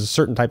 there's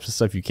certain types of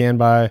stuff you can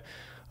buy.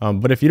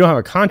 But if you don't have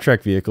a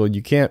contract vehicle,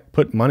 you can't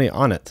put money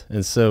on it.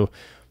 And so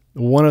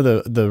one of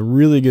the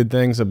really good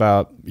things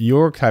about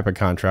your type of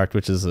contract,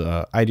 which is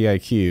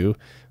IDIQ,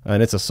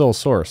 and it's a sole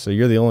source, so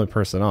you're the only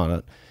person on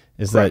it,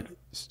 is right. That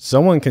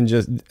someone can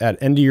just,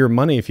 at end of year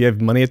money, if you have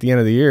money at the end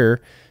of the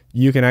year,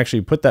 you can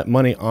actually put that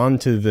money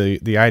onto the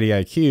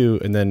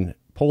IDIQ and then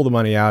pull the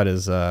money out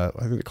as, I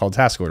think they're called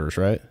task orders,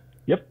 right?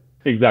 Yep,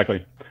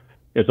 exactly.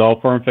 It's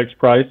all firm fixed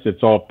price.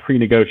 It's all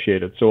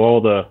pre-negotiated. So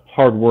all the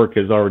hard work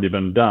has already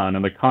been done.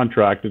 And the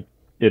contract,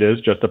 it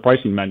is just a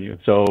pricing menu.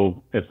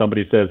 So if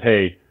somebody says,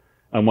 hey,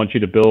 I want you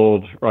to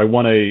build, or I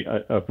want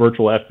a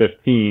virtual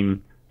F-15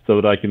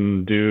 so that I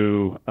can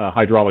do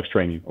hydraulics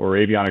training or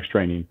avionics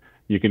training,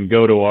 you can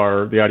go to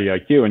the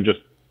IDIQ and just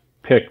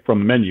pick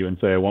from a menu and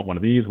say, I want one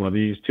of these,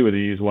 two of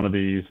these, one of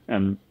these.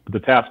 And the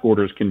task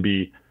orders can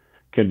be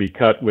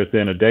cut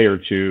within a day or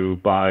two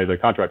by the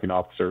contracting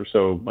officer.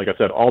 So like I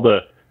said, all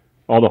the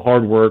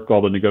hard work,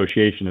 all the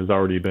negotiation has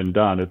already been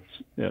done.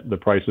 The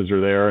prices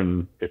are there.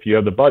 And if you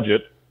have the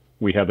budget,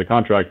 we have the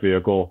contract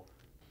vehicle.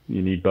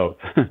 You need both.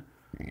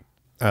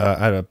 I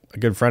had a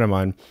good friend of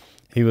mine.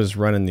 He was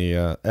running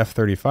the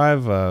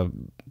F-35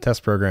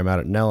 test program out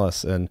at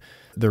Nellis. And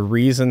the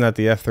reason that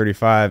the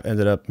F-35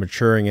 ended up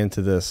maturing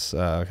into this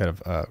call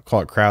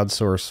it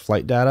crowdsourced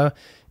flight data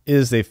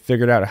is they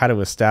figured out how to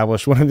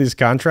establish one of these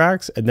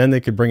contracts, and then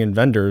they could bring in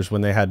vendors.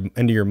 When they had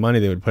end of year money,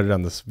 they would put it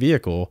on this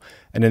vehicle,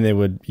 and then they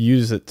would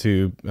use it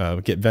to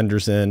get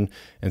vendors in.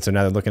 And so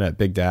now they're looking at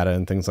big data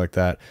and things like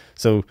that.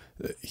 So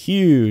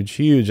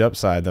huge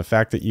upside. The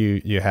fact that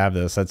you have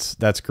this,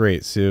 that's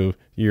great. So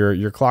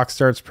your clock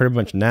starts pretty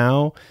much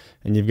now,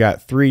 and you've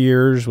got 3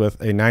 years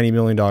with a $90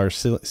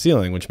 million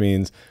ceiling, which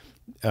means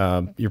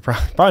you're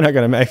probably not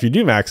going to, if you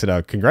do max it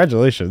out,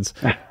 congratulations,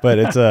 but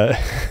it's a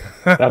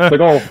that's the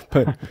goal.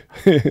 But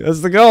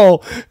that's the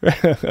goal.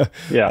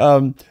 Yeah.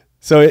 And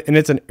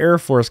it's an Air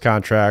Force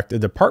contract, a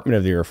department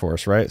of the Air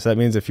Force, right? So that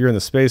means if you're in the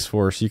Space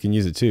Force, you can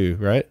use it too,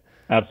 right?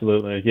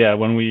 Absolutely. Yeah.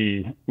 When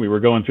we were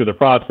going through the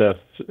process,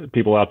 some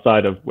people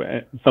thought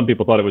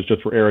it was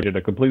just for air data,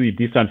 completely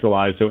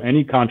decentralized. So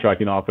any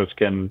contracting office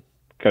can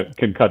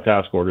cut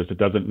task orders. It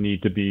doesn't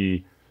need to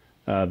be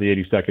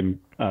the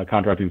 82nd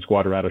Contracting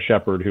Squadron out of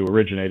Shepherd who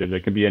originated.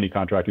 It can be any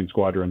contracting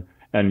squadron.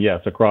 And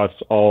yes, across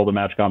all the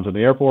MATCHCOMs in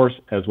the Air Force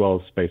as well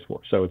as Space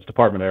Force. So it's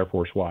Department of Air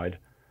Force wide.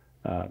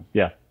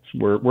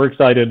 We're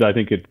excited. I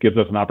think it gives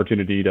us an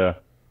opportunity to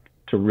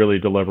really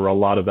deliver a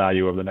lot of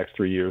value over the next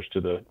 3 years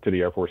to the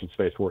Air Force and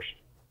Space Force.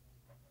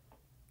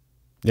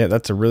 Yeah,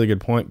 that's a really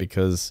good point,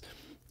 because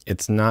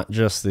it's not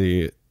just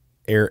the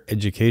Air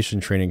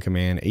Education Training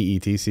Command,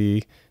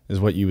 AETC, is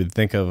what you would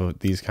think of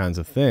these kinds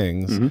of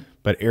things,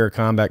 but Air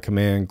Combat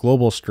Command,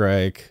 Global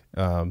Strike,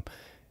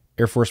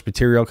 Air Force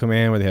Material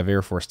Command, where they have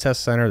Air Force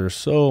Test Center. There's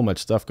so much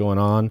stuff going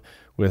on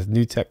with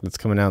new tech that's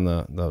coming down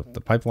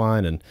the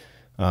pipeline, and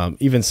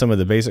even some of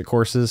the basic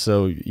courses.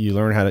 So you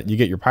learn you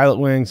get your pilot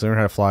wings, learn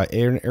how to fly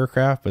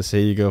aircraft, but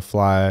say you go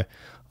fly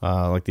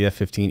like the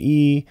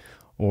F-15E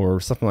or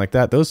something like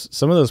that.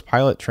 Some of those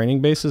pilot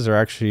training bases are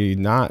actually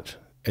not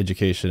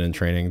education and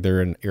training.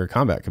 They're in Air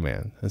Combat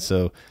Command. And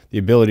so the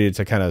ability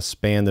to kind of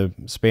span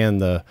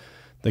the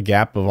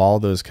gap of all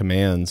those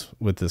commands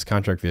with this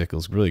contract vehicle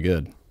is really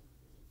good.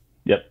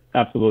 Yep,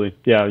 absolutely.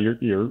 Yeah,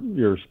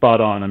 you're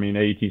spot on. I mean,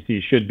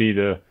 AETC should be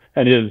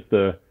is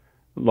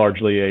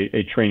largely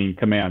a training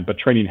command, but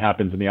training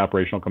happens in the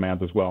operational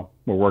commands as well.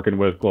 We're working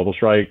with Global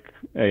Strike,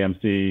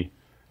 AMC.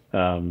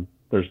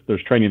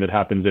 There's training that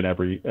happens in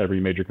every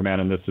major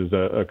command, and this is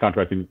a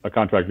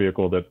contract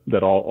vehicle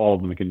that all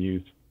of them can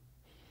use.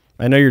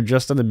 I know you're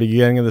just at the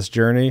beginning of this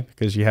journey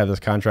because you have this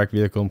contract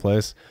vehicle in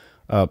place.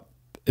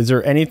 Is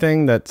there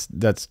anything that's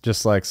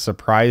just like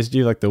surprised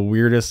you, like the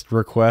weirdest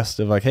request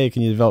of like, hey,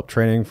 can you develop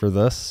training for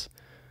this?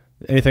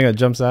 Anything that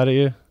jumps out at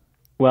you?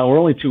 Well, we're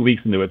only 2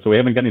 weeks into it, so we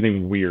haven't got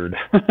anything weird.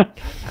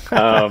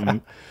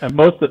 And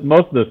most of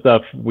the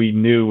stuff we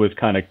knew was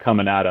kind of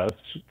coming at us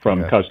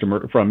from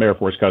Air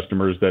Force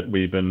customers that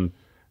we've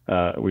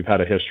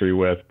had a history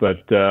with.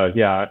 But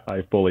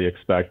I fully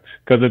expect,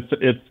 because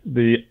it's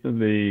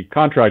the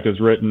contract is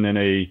written in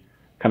a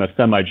kind of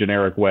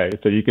semi-generic way,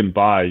 so you could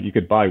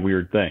buy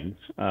weird things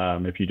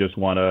if you just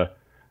want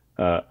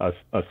a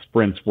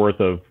sprint's worth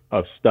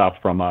of stuff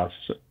from us,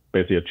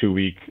 basically a 2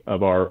 week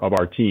of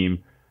our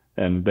team,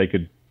 and that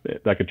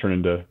could turn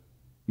into,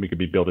 we could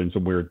be building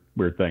some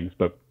weird things,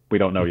 but we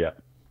don't know yet.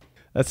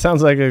 That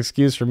sounds like an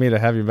excuse for me to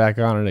have you back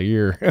on in a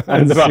year.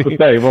 I was about to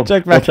say, we'll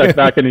check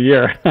back in a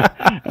year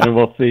and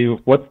we'll see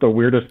what's the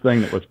weirdest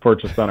thing that was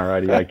purchased on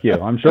our IDIQ.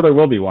 I'm sure there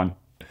will be one.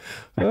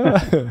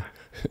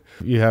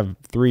 You have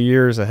 3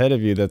 years ahead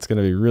of you. That's going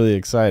to be really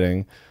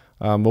exciting.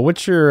 But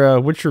what's your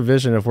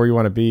vision of where you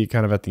want to be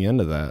kind of at the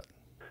end of that?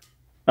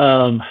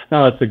 No,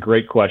 that's a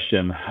great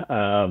question.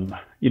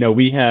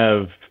 We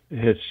have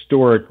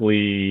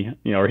historically,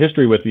 our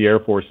history with the Air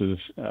Forces,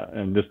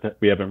 and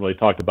we haven't really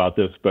talked about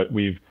this, but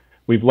we've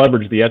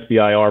leveraged the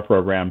SBIR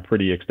program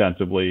pretty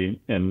extensively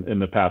in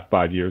the past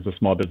 5 years, the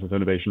Small Business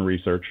Innovation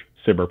Research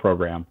SBIR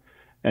program.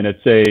 And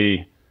it's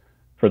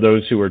for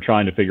those who are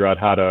trying to figure out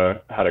how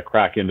to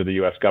crack into the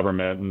U.S.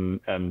 government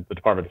and the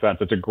Department of Defense,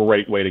 it's a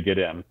great way to get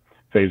in.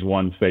 Phase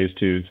 1s, Phase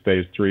 2s,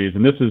 Phase 3s,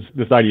 and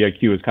this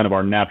IDIQ is kind of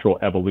our natural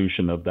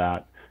evolution of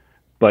that.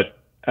 But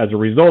as a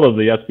result of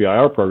the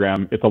SBIR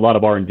program, it's a lot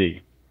of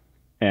R&D,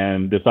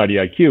 and this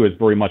IDIQ is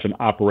very much an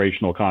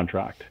operational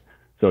contract.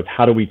 So it's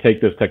how do we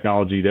take this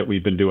technology that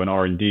we've been doing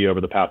R&D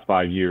over the past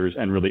 5 years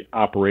and really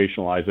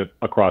operationalize it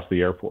across the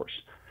Air Force.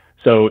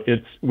 So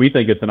we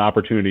think it's an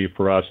opportunity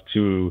for us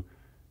to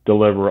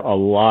deliver a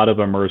lot of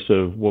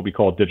immersive, what we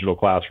call digital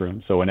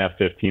classrooms. So an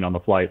F-15 on the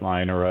flight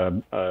line, or a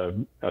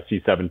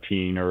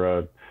C-17 or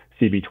a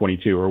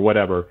CB-22 or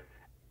whatever.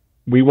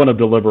 We want to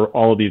deliver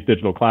all of these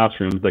digital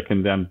classrooms that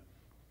can then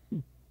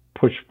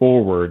push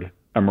forward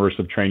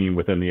immersive training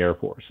within the Air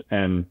Force.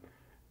 And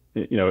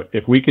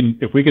if we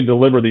can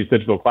deliver these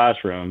digital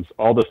classrooms,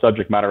 all the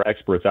subject matter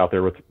experts out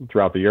there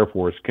throughout the Air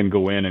Force can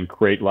go in and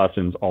create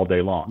lessons all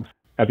day long.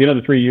 At the end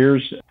of the 3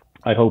 years,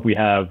 I hope we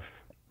have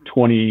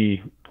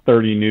 20,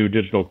 30 new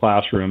digital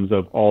classrooms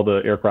of all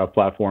the aircraft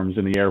platforms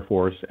in the Air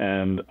Force,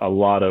 and a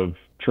lot of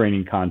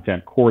training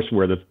content,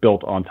 courseware that's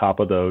built on top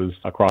of those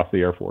across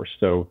the Air Force.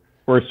 So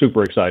we're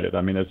super excited.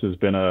 I mean, this has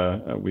been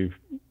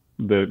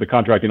the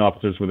contracting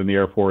officers within the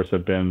Air Force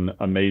have been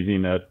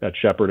amazing at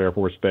Shepherd Air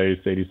Force Base,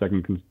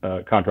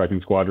 82nd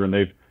Contracting Squadron.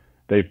 They've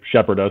they've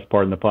shepherded us,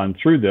 pardon the pun,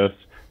 through this.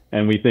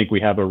 And we think we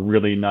have a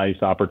really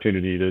nice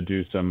opportunity to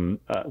do some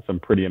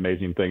pretty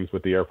amazing things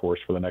with the Air Force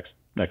for the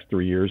next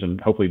 3 years and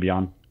hopefully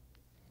beyond.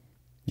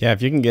 Yeah,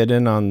 if you can get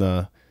in on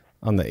the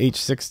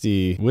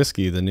H-60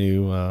 Whiskey, the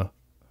new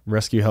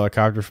rescue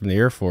helicopter from the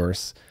Air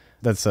Force,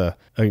 that's a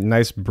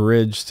nice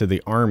bridge to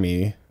the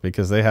Army,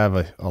 because they have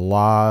a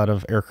lot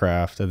of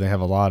aircraft and they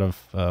have a lot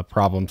of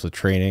problems with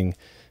training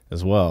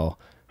as well.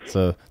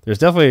 So there's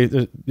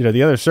definitely,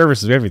 the other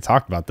services, we haven't even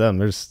talked about them.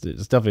 There's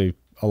definitely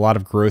a lot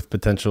of growth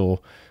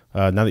potential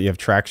now that you have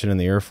traction in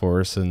the Air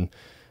Force. And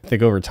I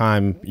think over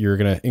time, you're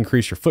going to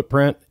increase your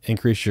footprint,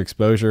 increase your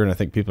exposure, and I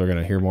think people are going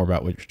to hear more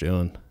about what you're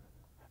doing.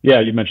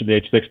 Yeah, you mentioned the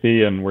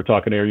H-60, and we're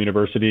talking Air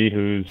University,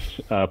 who's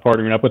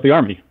partnering up with the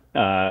Army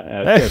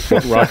at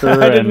Fort Rucker.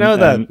 I didn't know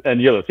that.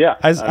 And Euless, yeah.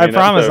 I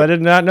promise, I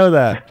did not know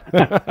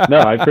that. No,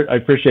 I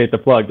appreciate the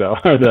plug, though,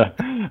 or the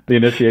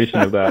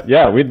initiation of that.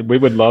 Yeah, we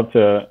would love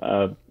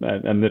to,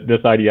 and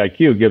this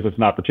IDIQ gives us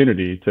an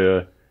opportunity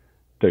to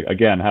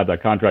again have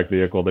that contract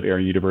vehicle that Air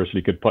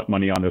University could put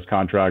money on this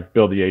contract,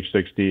 build the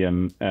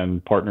H-60,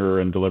 and partner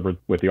and deliver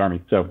with the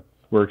Army. So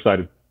we're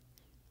excited.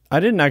 I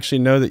didn't actually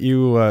know that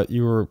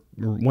you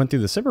went through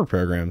the SBIR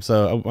program.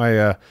 So I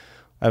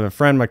have a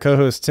friend, my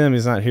co-host Tim.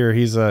 He's not here.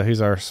 He's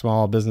our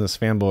small business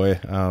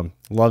fanboy.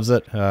 Loves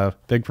it.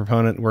 Big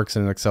proponent. Works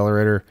in an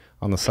accelerator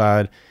on the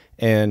side.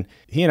 And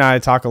he and I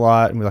talk a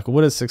lot. And we're like,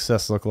 what does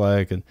success look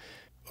like? And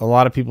a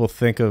lot of people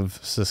think of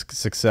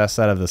success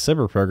out of the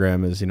SBIR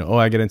program as,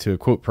 I get into a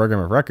quote program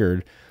of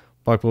record.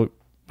 But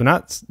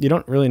you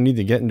don't really need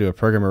to get into a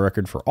program of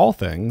record for all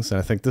things. And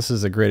I think this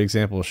is a great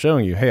example of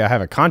showing you, hey, I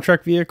have a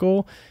contract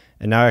vehicle,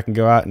 and now I can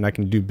go out and I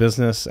can do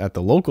business at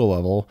the local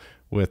level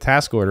with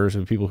task orders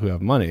with people who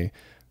have money.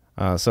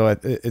 So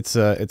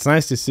it's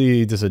nice to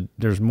see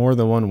there's more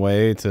than one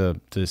way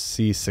to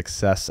see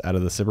success out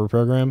of the SBIR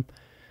program.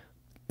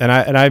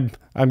 And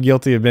I'm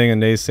guilty of being a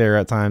naysayer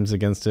at times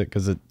against it,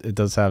 because it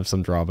does have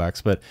some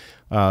drawbacks. But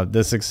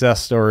the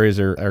success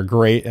stories are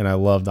great, and I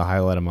love to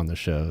highlight them on the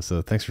show.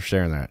 So thanks for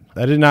sharing that.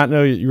 I did not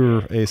know you were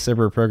a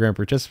SBIR program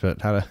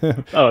participant. I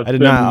did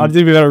not. I'll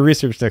do better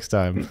research next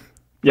time.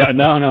 Yeah,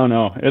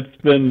 no.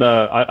 It's been,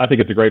 I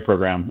think it's a great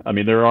program. I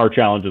mean, there are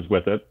challenges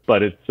with it,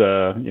 but it's,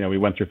 we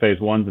went through phase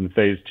 1s and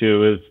phase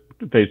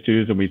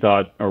 2s, and we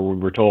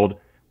were told,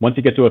 once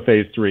you get to a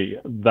phase 3,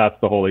 that's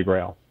the holy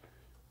grail.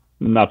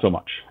 Not so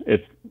much.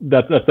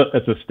 That's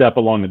a step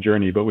along the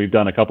journey, but we've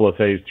done a couple of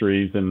phase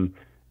 3s,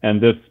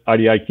 and this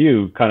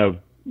IDIQ kind of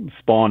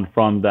spawned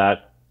from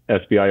that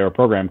SBIR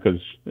program, because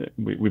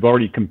we've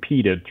already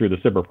competed through the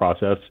SBIR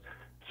process.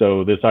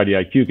 So this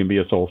IDIQ can be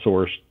a sole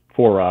source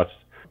for us.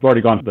 We've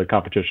already gone through the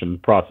competition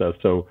process,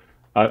 so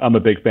I'm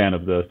a big fan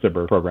of the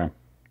SBIR program.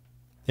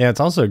 Yeah, it's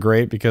also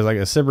great because like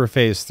a SBIR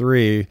phase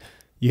 3,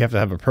 you have to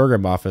have a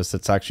program office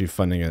that's actually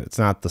funding it. It's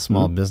not the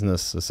Small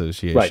Business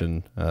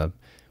Association. Right.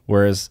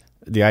 Whereas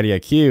the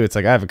IDIQ, it's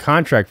like I have a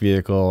contract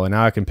vehicle, and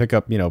now I can pick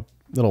up,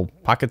 little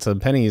pockets of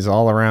pennies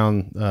all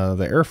around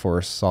the Air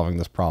Force solving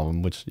this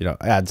problem, which,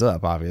 adds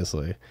up,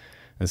 obviously.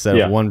 Instead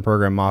of one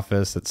program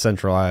office that's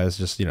centralized,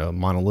 just,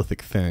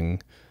 monolithic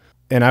thing.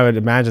 And I would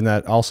imagine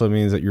that also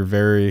means that you're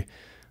very,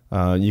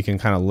 you can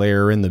kind of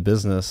layer in the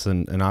business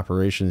and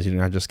operations. You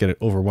not just get it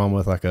overwhelmed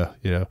with like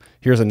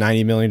here's a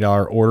 $90 million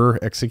order,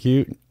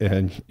 execute,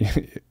 and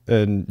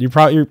you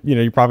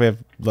probably have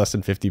less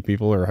than 50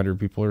 people or 100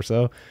 people or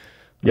so.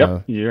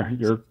 Yep,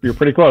 you're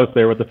pretty close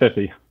there with the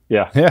 50.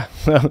 Yeah. Yeah.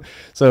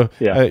 So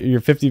you're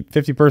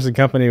 50 person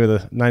company with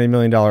a $90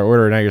 million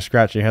order. And now you're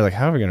scratching your head like,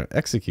 how are we going to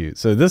execute?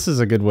 So this is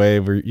a good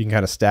way where you can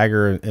kind of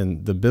stagger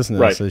in the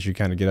business as you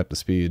kind of get up to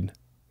speed.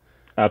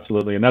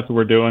 Absolutely. And that's what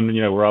we're doing.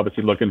 We're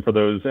obviously looking for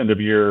those end of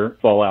year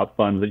fallout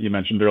funds that you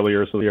mentioned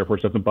earlier, so the Air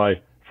Force doesn't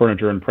buy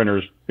furniture and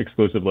printers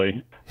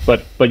exclusively.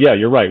 But yeah,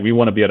 you're right. We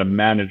want to be able to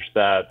manage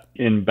that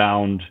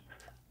inbound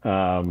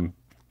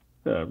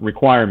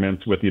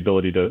requirements with the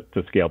ability to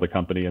scale the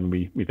company. And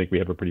we think we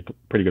have a pretty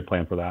good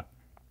plan for that.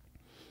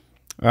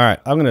 All right.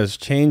 I'm going to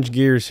change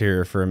gears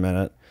here for a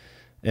minute,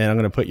 and I'm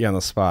going to put you on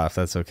the spot if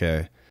that's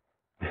okay.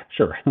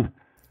 Sure.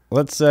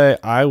 Let's say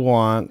I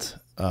want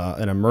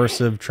an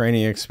immersive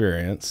training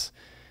experience.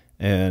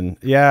 And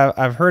yeah,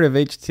 I've heard of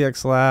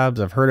HTX Labs.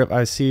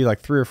 I see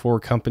like 3 or 4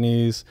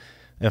 companies.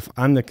 If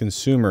I'm the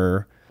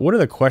consumer, what are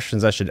the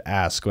questions I should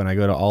ask when I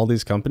go to all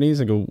these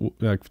companies and go,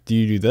 like, do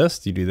you do this?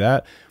 Do you do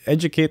that?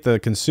 Educate the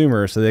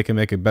consumer so they can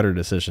make a better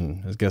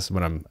decision, I guess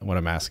what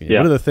I'm asking you. Yeah.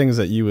 What are the things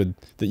that you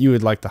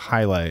would like to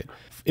highlight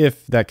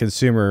if that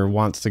consumer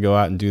wants to go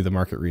out and do the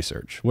market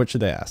research? What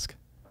should they ask?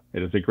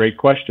 It is a great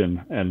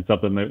question, and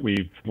something that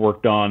we've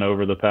worked on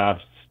over the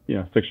past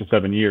 6 or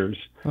 7 years.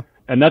 Huh.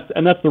 And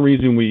that's the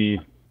reason we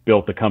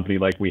built the company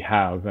like we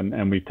have,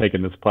 and we've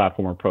taken this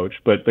platform approach.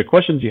 But the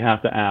questions you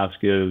have to ask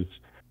is,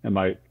 am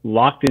I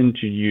locked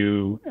into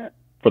you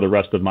for the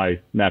rest of my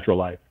natural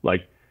life?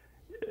 Like,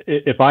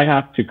 if I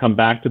have to come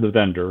back to the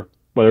vendor,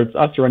 whether it's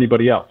us or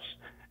anybody else,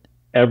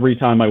 every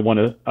time I want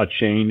a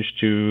change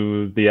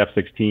to the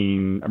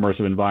F-16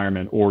 immersive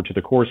environment or to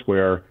the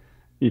courseware,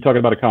 you're talking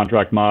about a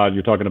contract mod,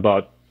 you're talking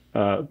about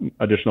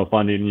additional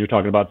funding, and you're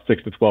talking about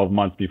 6 to 12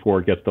 months before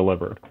it gets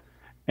delivered.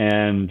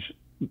 And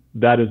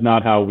that is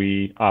not how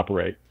we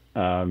operate.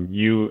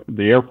 The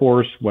Air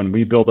Force, when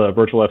we build a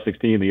virtual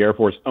F-16, the Air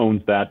Force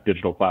owns that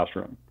digital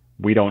classroom.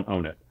 We don't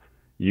own it.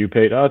 You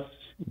paid us,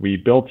 we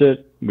built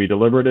it, we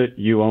delivered it,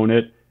 you own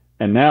it,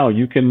 and now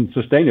you can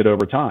sustain it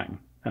over time.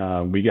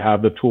 We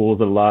have the tools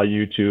that allow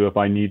you to, if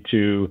I need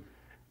to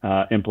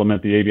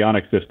implement the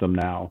avionics system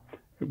now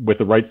with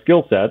the right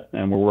skill set,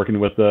 and we're working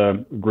with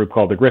a group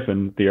called the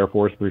Griffin, the Air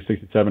Force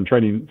 367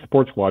 Training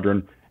Support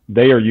Squadron.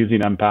 They are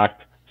using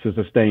EMPACT to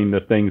sustain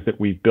the things that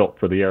we built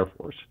for the Air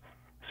Force.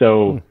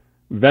 So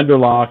vendor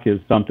lock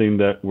is something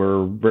that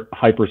we're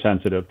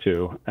hypersensitive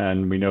to,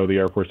 and we know the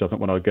Air Force doesn't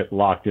want to get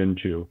locked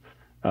into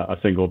a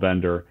single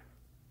vendor.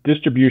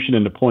 Distribution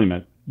and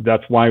deployment,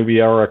 that's why we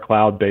are a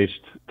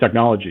cloud-based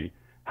technology.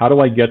 How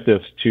do I get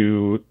this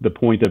to the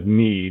point of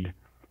need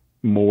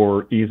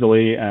more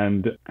easily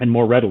and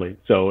more readily?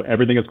 So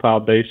everything is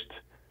cloud-based.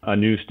 A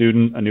new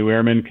student, a new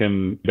airman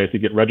can basically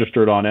get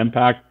registered on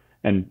EMPACT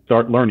and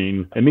start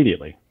learning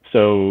immediately.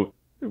 So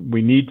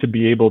we need to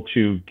be able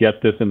to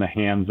get this in the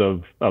hands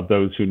of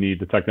those who need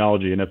the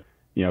technology. And if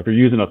you're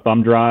using a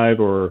thumb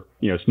drive or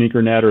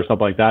SneakerNet or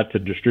something like that to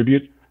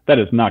distribute, that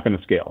is not going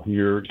to scale.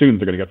 Your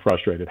students are going to get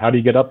frustrated. How do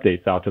you get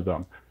updates out to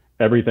them?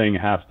 Everything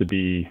has to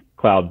be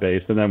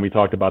cloud-based. And then we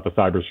talked about the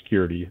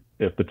cybersecurity.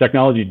 If the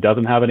technology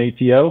doesn't have an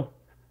ATO,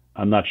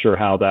 I'm not sure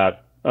how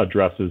that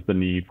addresses the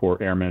need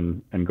for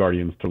airmen and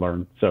guardians to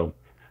learn. So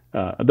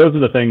those are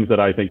the things that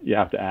I think you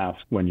have to ask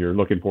when you're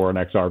looking for an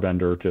XR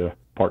vendor to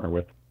partner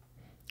with.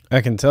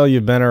 I can tell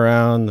you've been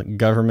around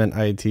government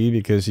IT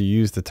because you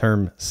use the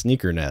term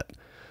SneakerNet.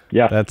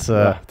 Yeah, that's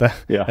a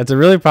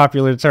really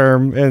popular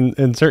term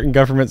in certain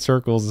government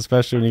circles,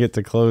 especially when you get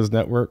to closed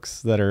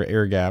networks that are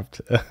air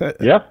gapped.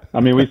 Yeah, I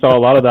mean, we saw a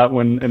lot of that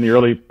when in the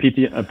early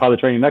pilot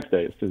training next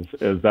days.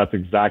 Is that's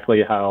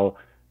exactly how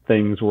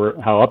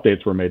how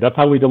updates were made. That's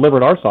how we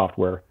delivered our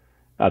software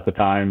at the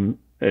time,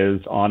 is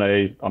on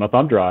a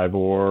thumb drive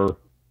or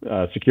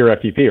secure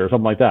FTP or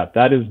something like that.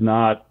 That is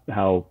not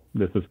how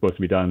this is supposed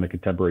to be done in the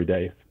contemporary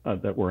days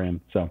that we're in.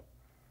 So.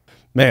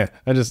 Man,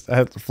 I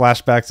had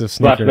flashbacks of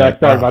SneakerNet.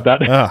 Sorry about that.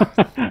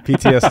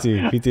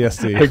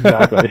 PTSD.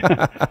 Exactly.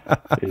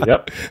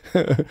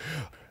 Yep.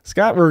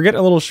 Scott, we're getting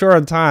a little short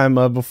on time.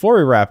 Before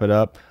we wrap it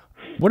up,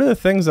 what are the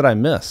things that I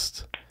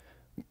missed?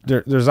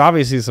 There's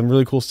obviously some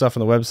really cool stuff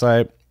on the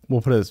website.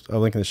 We'll put a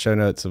link in the show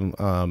notes.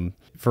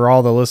 For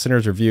all the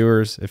listeners or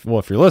viewers, if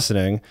you're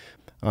listening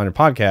on your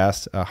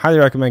podcast, highly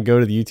recommend go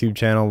to the YouTube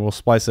channel. We'll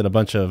splice in a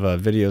bunch of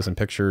videos and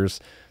pictures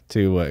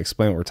to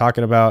explain what we're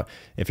talking about.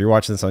 If you're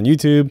watching this on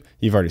YouTube,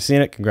 you've already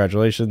seen it.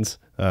 Congratulations.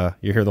 You're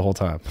here the whole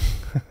time.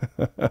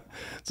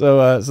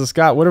 So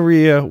Scott, what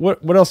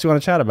else do you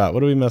want to chat about?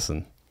 What are we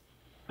missing?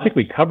 I think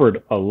we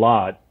covered a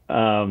lot.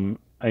 I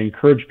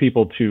encourage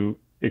people to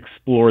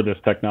explore this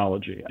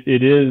technology.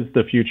 It is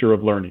the future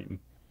of learning,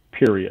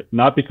 period.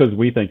 Not because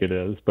we think it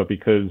is, but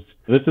because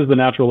this is the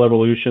natural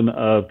evolution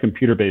of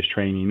computer-based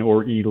training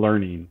or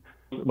e-learning.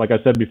 Like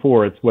I said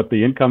before, it's what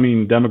the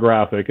incoming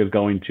demographic is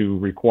going to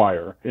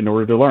require in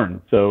order to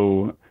learn.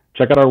 So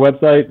check out our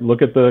website,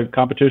 look at the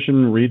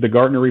competition, read the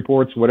Gartner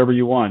reports, whatever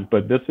you want.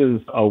 But this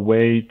is a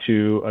way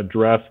to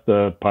address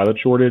the pilot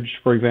shortage,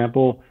 for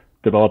example,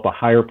 develop a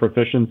higher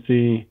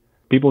proficiency.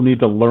 People need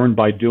to learn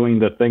by doing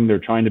the thing they're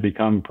trying to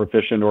become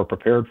proficient or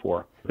prepared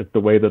for. It's the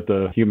way that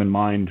the human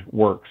mind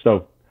works.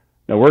 So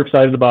we're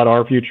excited about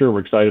our future. We're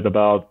excited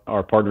about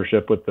our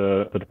partnership with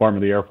the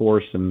Department of the Air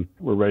Force, and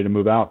we're ready to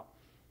move out.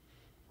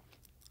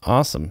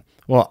 Awesome.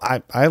 Well,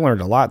 I learned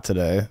a lot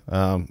today.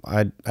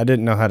 I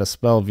didn't know how to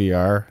spell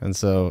VR, and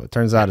so it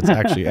turns out it's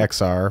actually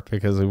XR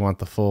because we want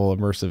the full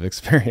immersive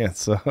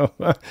experience. So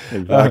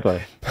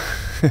exactly.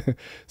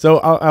 So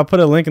I'll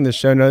put a link in the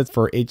show notes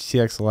for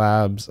HTX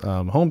Labs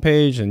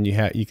homepage, and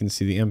you can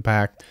see the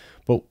EMPACT.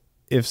 But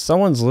if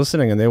someone's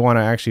listening and they want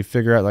to actually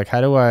figure out, like,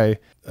 how do I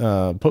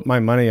put my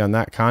money on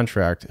that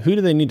contract, who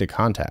do they need to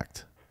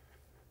contact?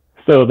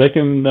 So they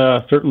can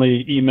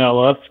certainly email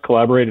us,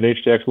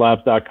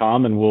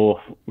 collaborate@htxlabs.com, and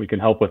we can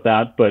help with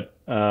that. But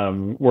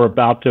we're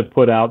about to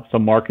put out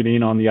some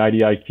marketing on the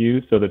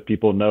IDIQ so that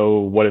people know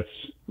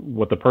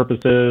what the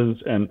purpose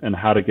is and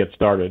how to get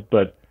started.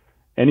 But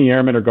any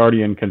airman or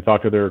guardian can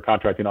talk to their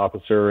contracting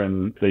officer,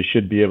 and they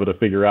should be able to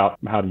figure out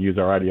how to use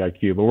our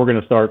IDIQ. But we're going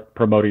to start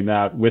promoting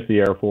that with the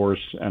Air Force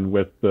and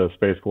with the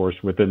Space Force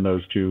within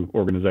those two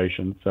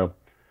organizations. So,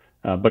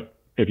 but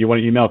if you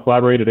want to email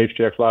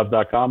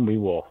collaborate@htxlabs.com, we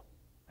will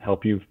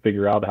help you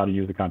figure out how to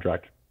use the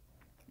contract.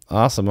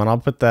 Awesome. And I'll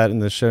put that in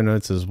the show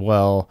notes as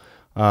well.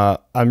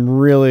 I'm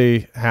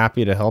really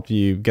happy to help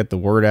you get the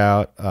word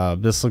out.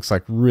 This looks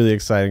like really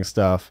exciting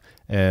stuff.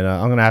 And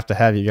I'm going to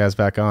have you guys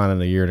back on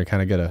in a year to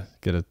kind of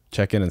get a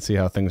check in and see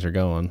how things are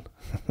going.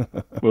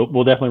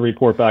 We'll definitely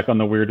report back on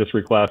the weirdest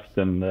requests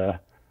and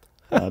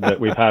that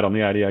we've had on the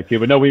IDIQ.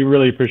 But no, we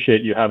really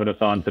appreciate you having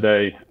us on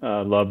today.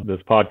 Love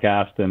this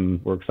podcast, and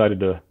we're excited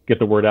to get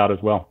the word out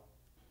as well.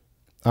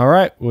 All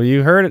right. Well,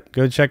 you heard it.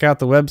 Go check out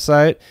the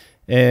website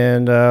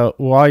And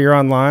while you're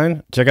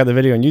online, check out the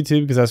video on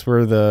YouTube, because that's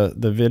where the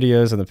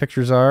videos and the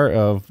pictures are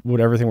of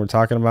everything we're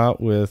talking about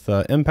with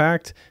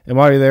Impact. And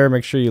while you're there,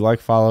 make sure you like,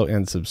 follow,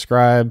 and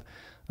subscribe.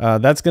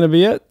 That's going to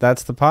be it.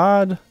 That's the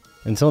pod.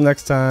 Until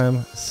next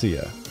time, see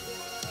ya.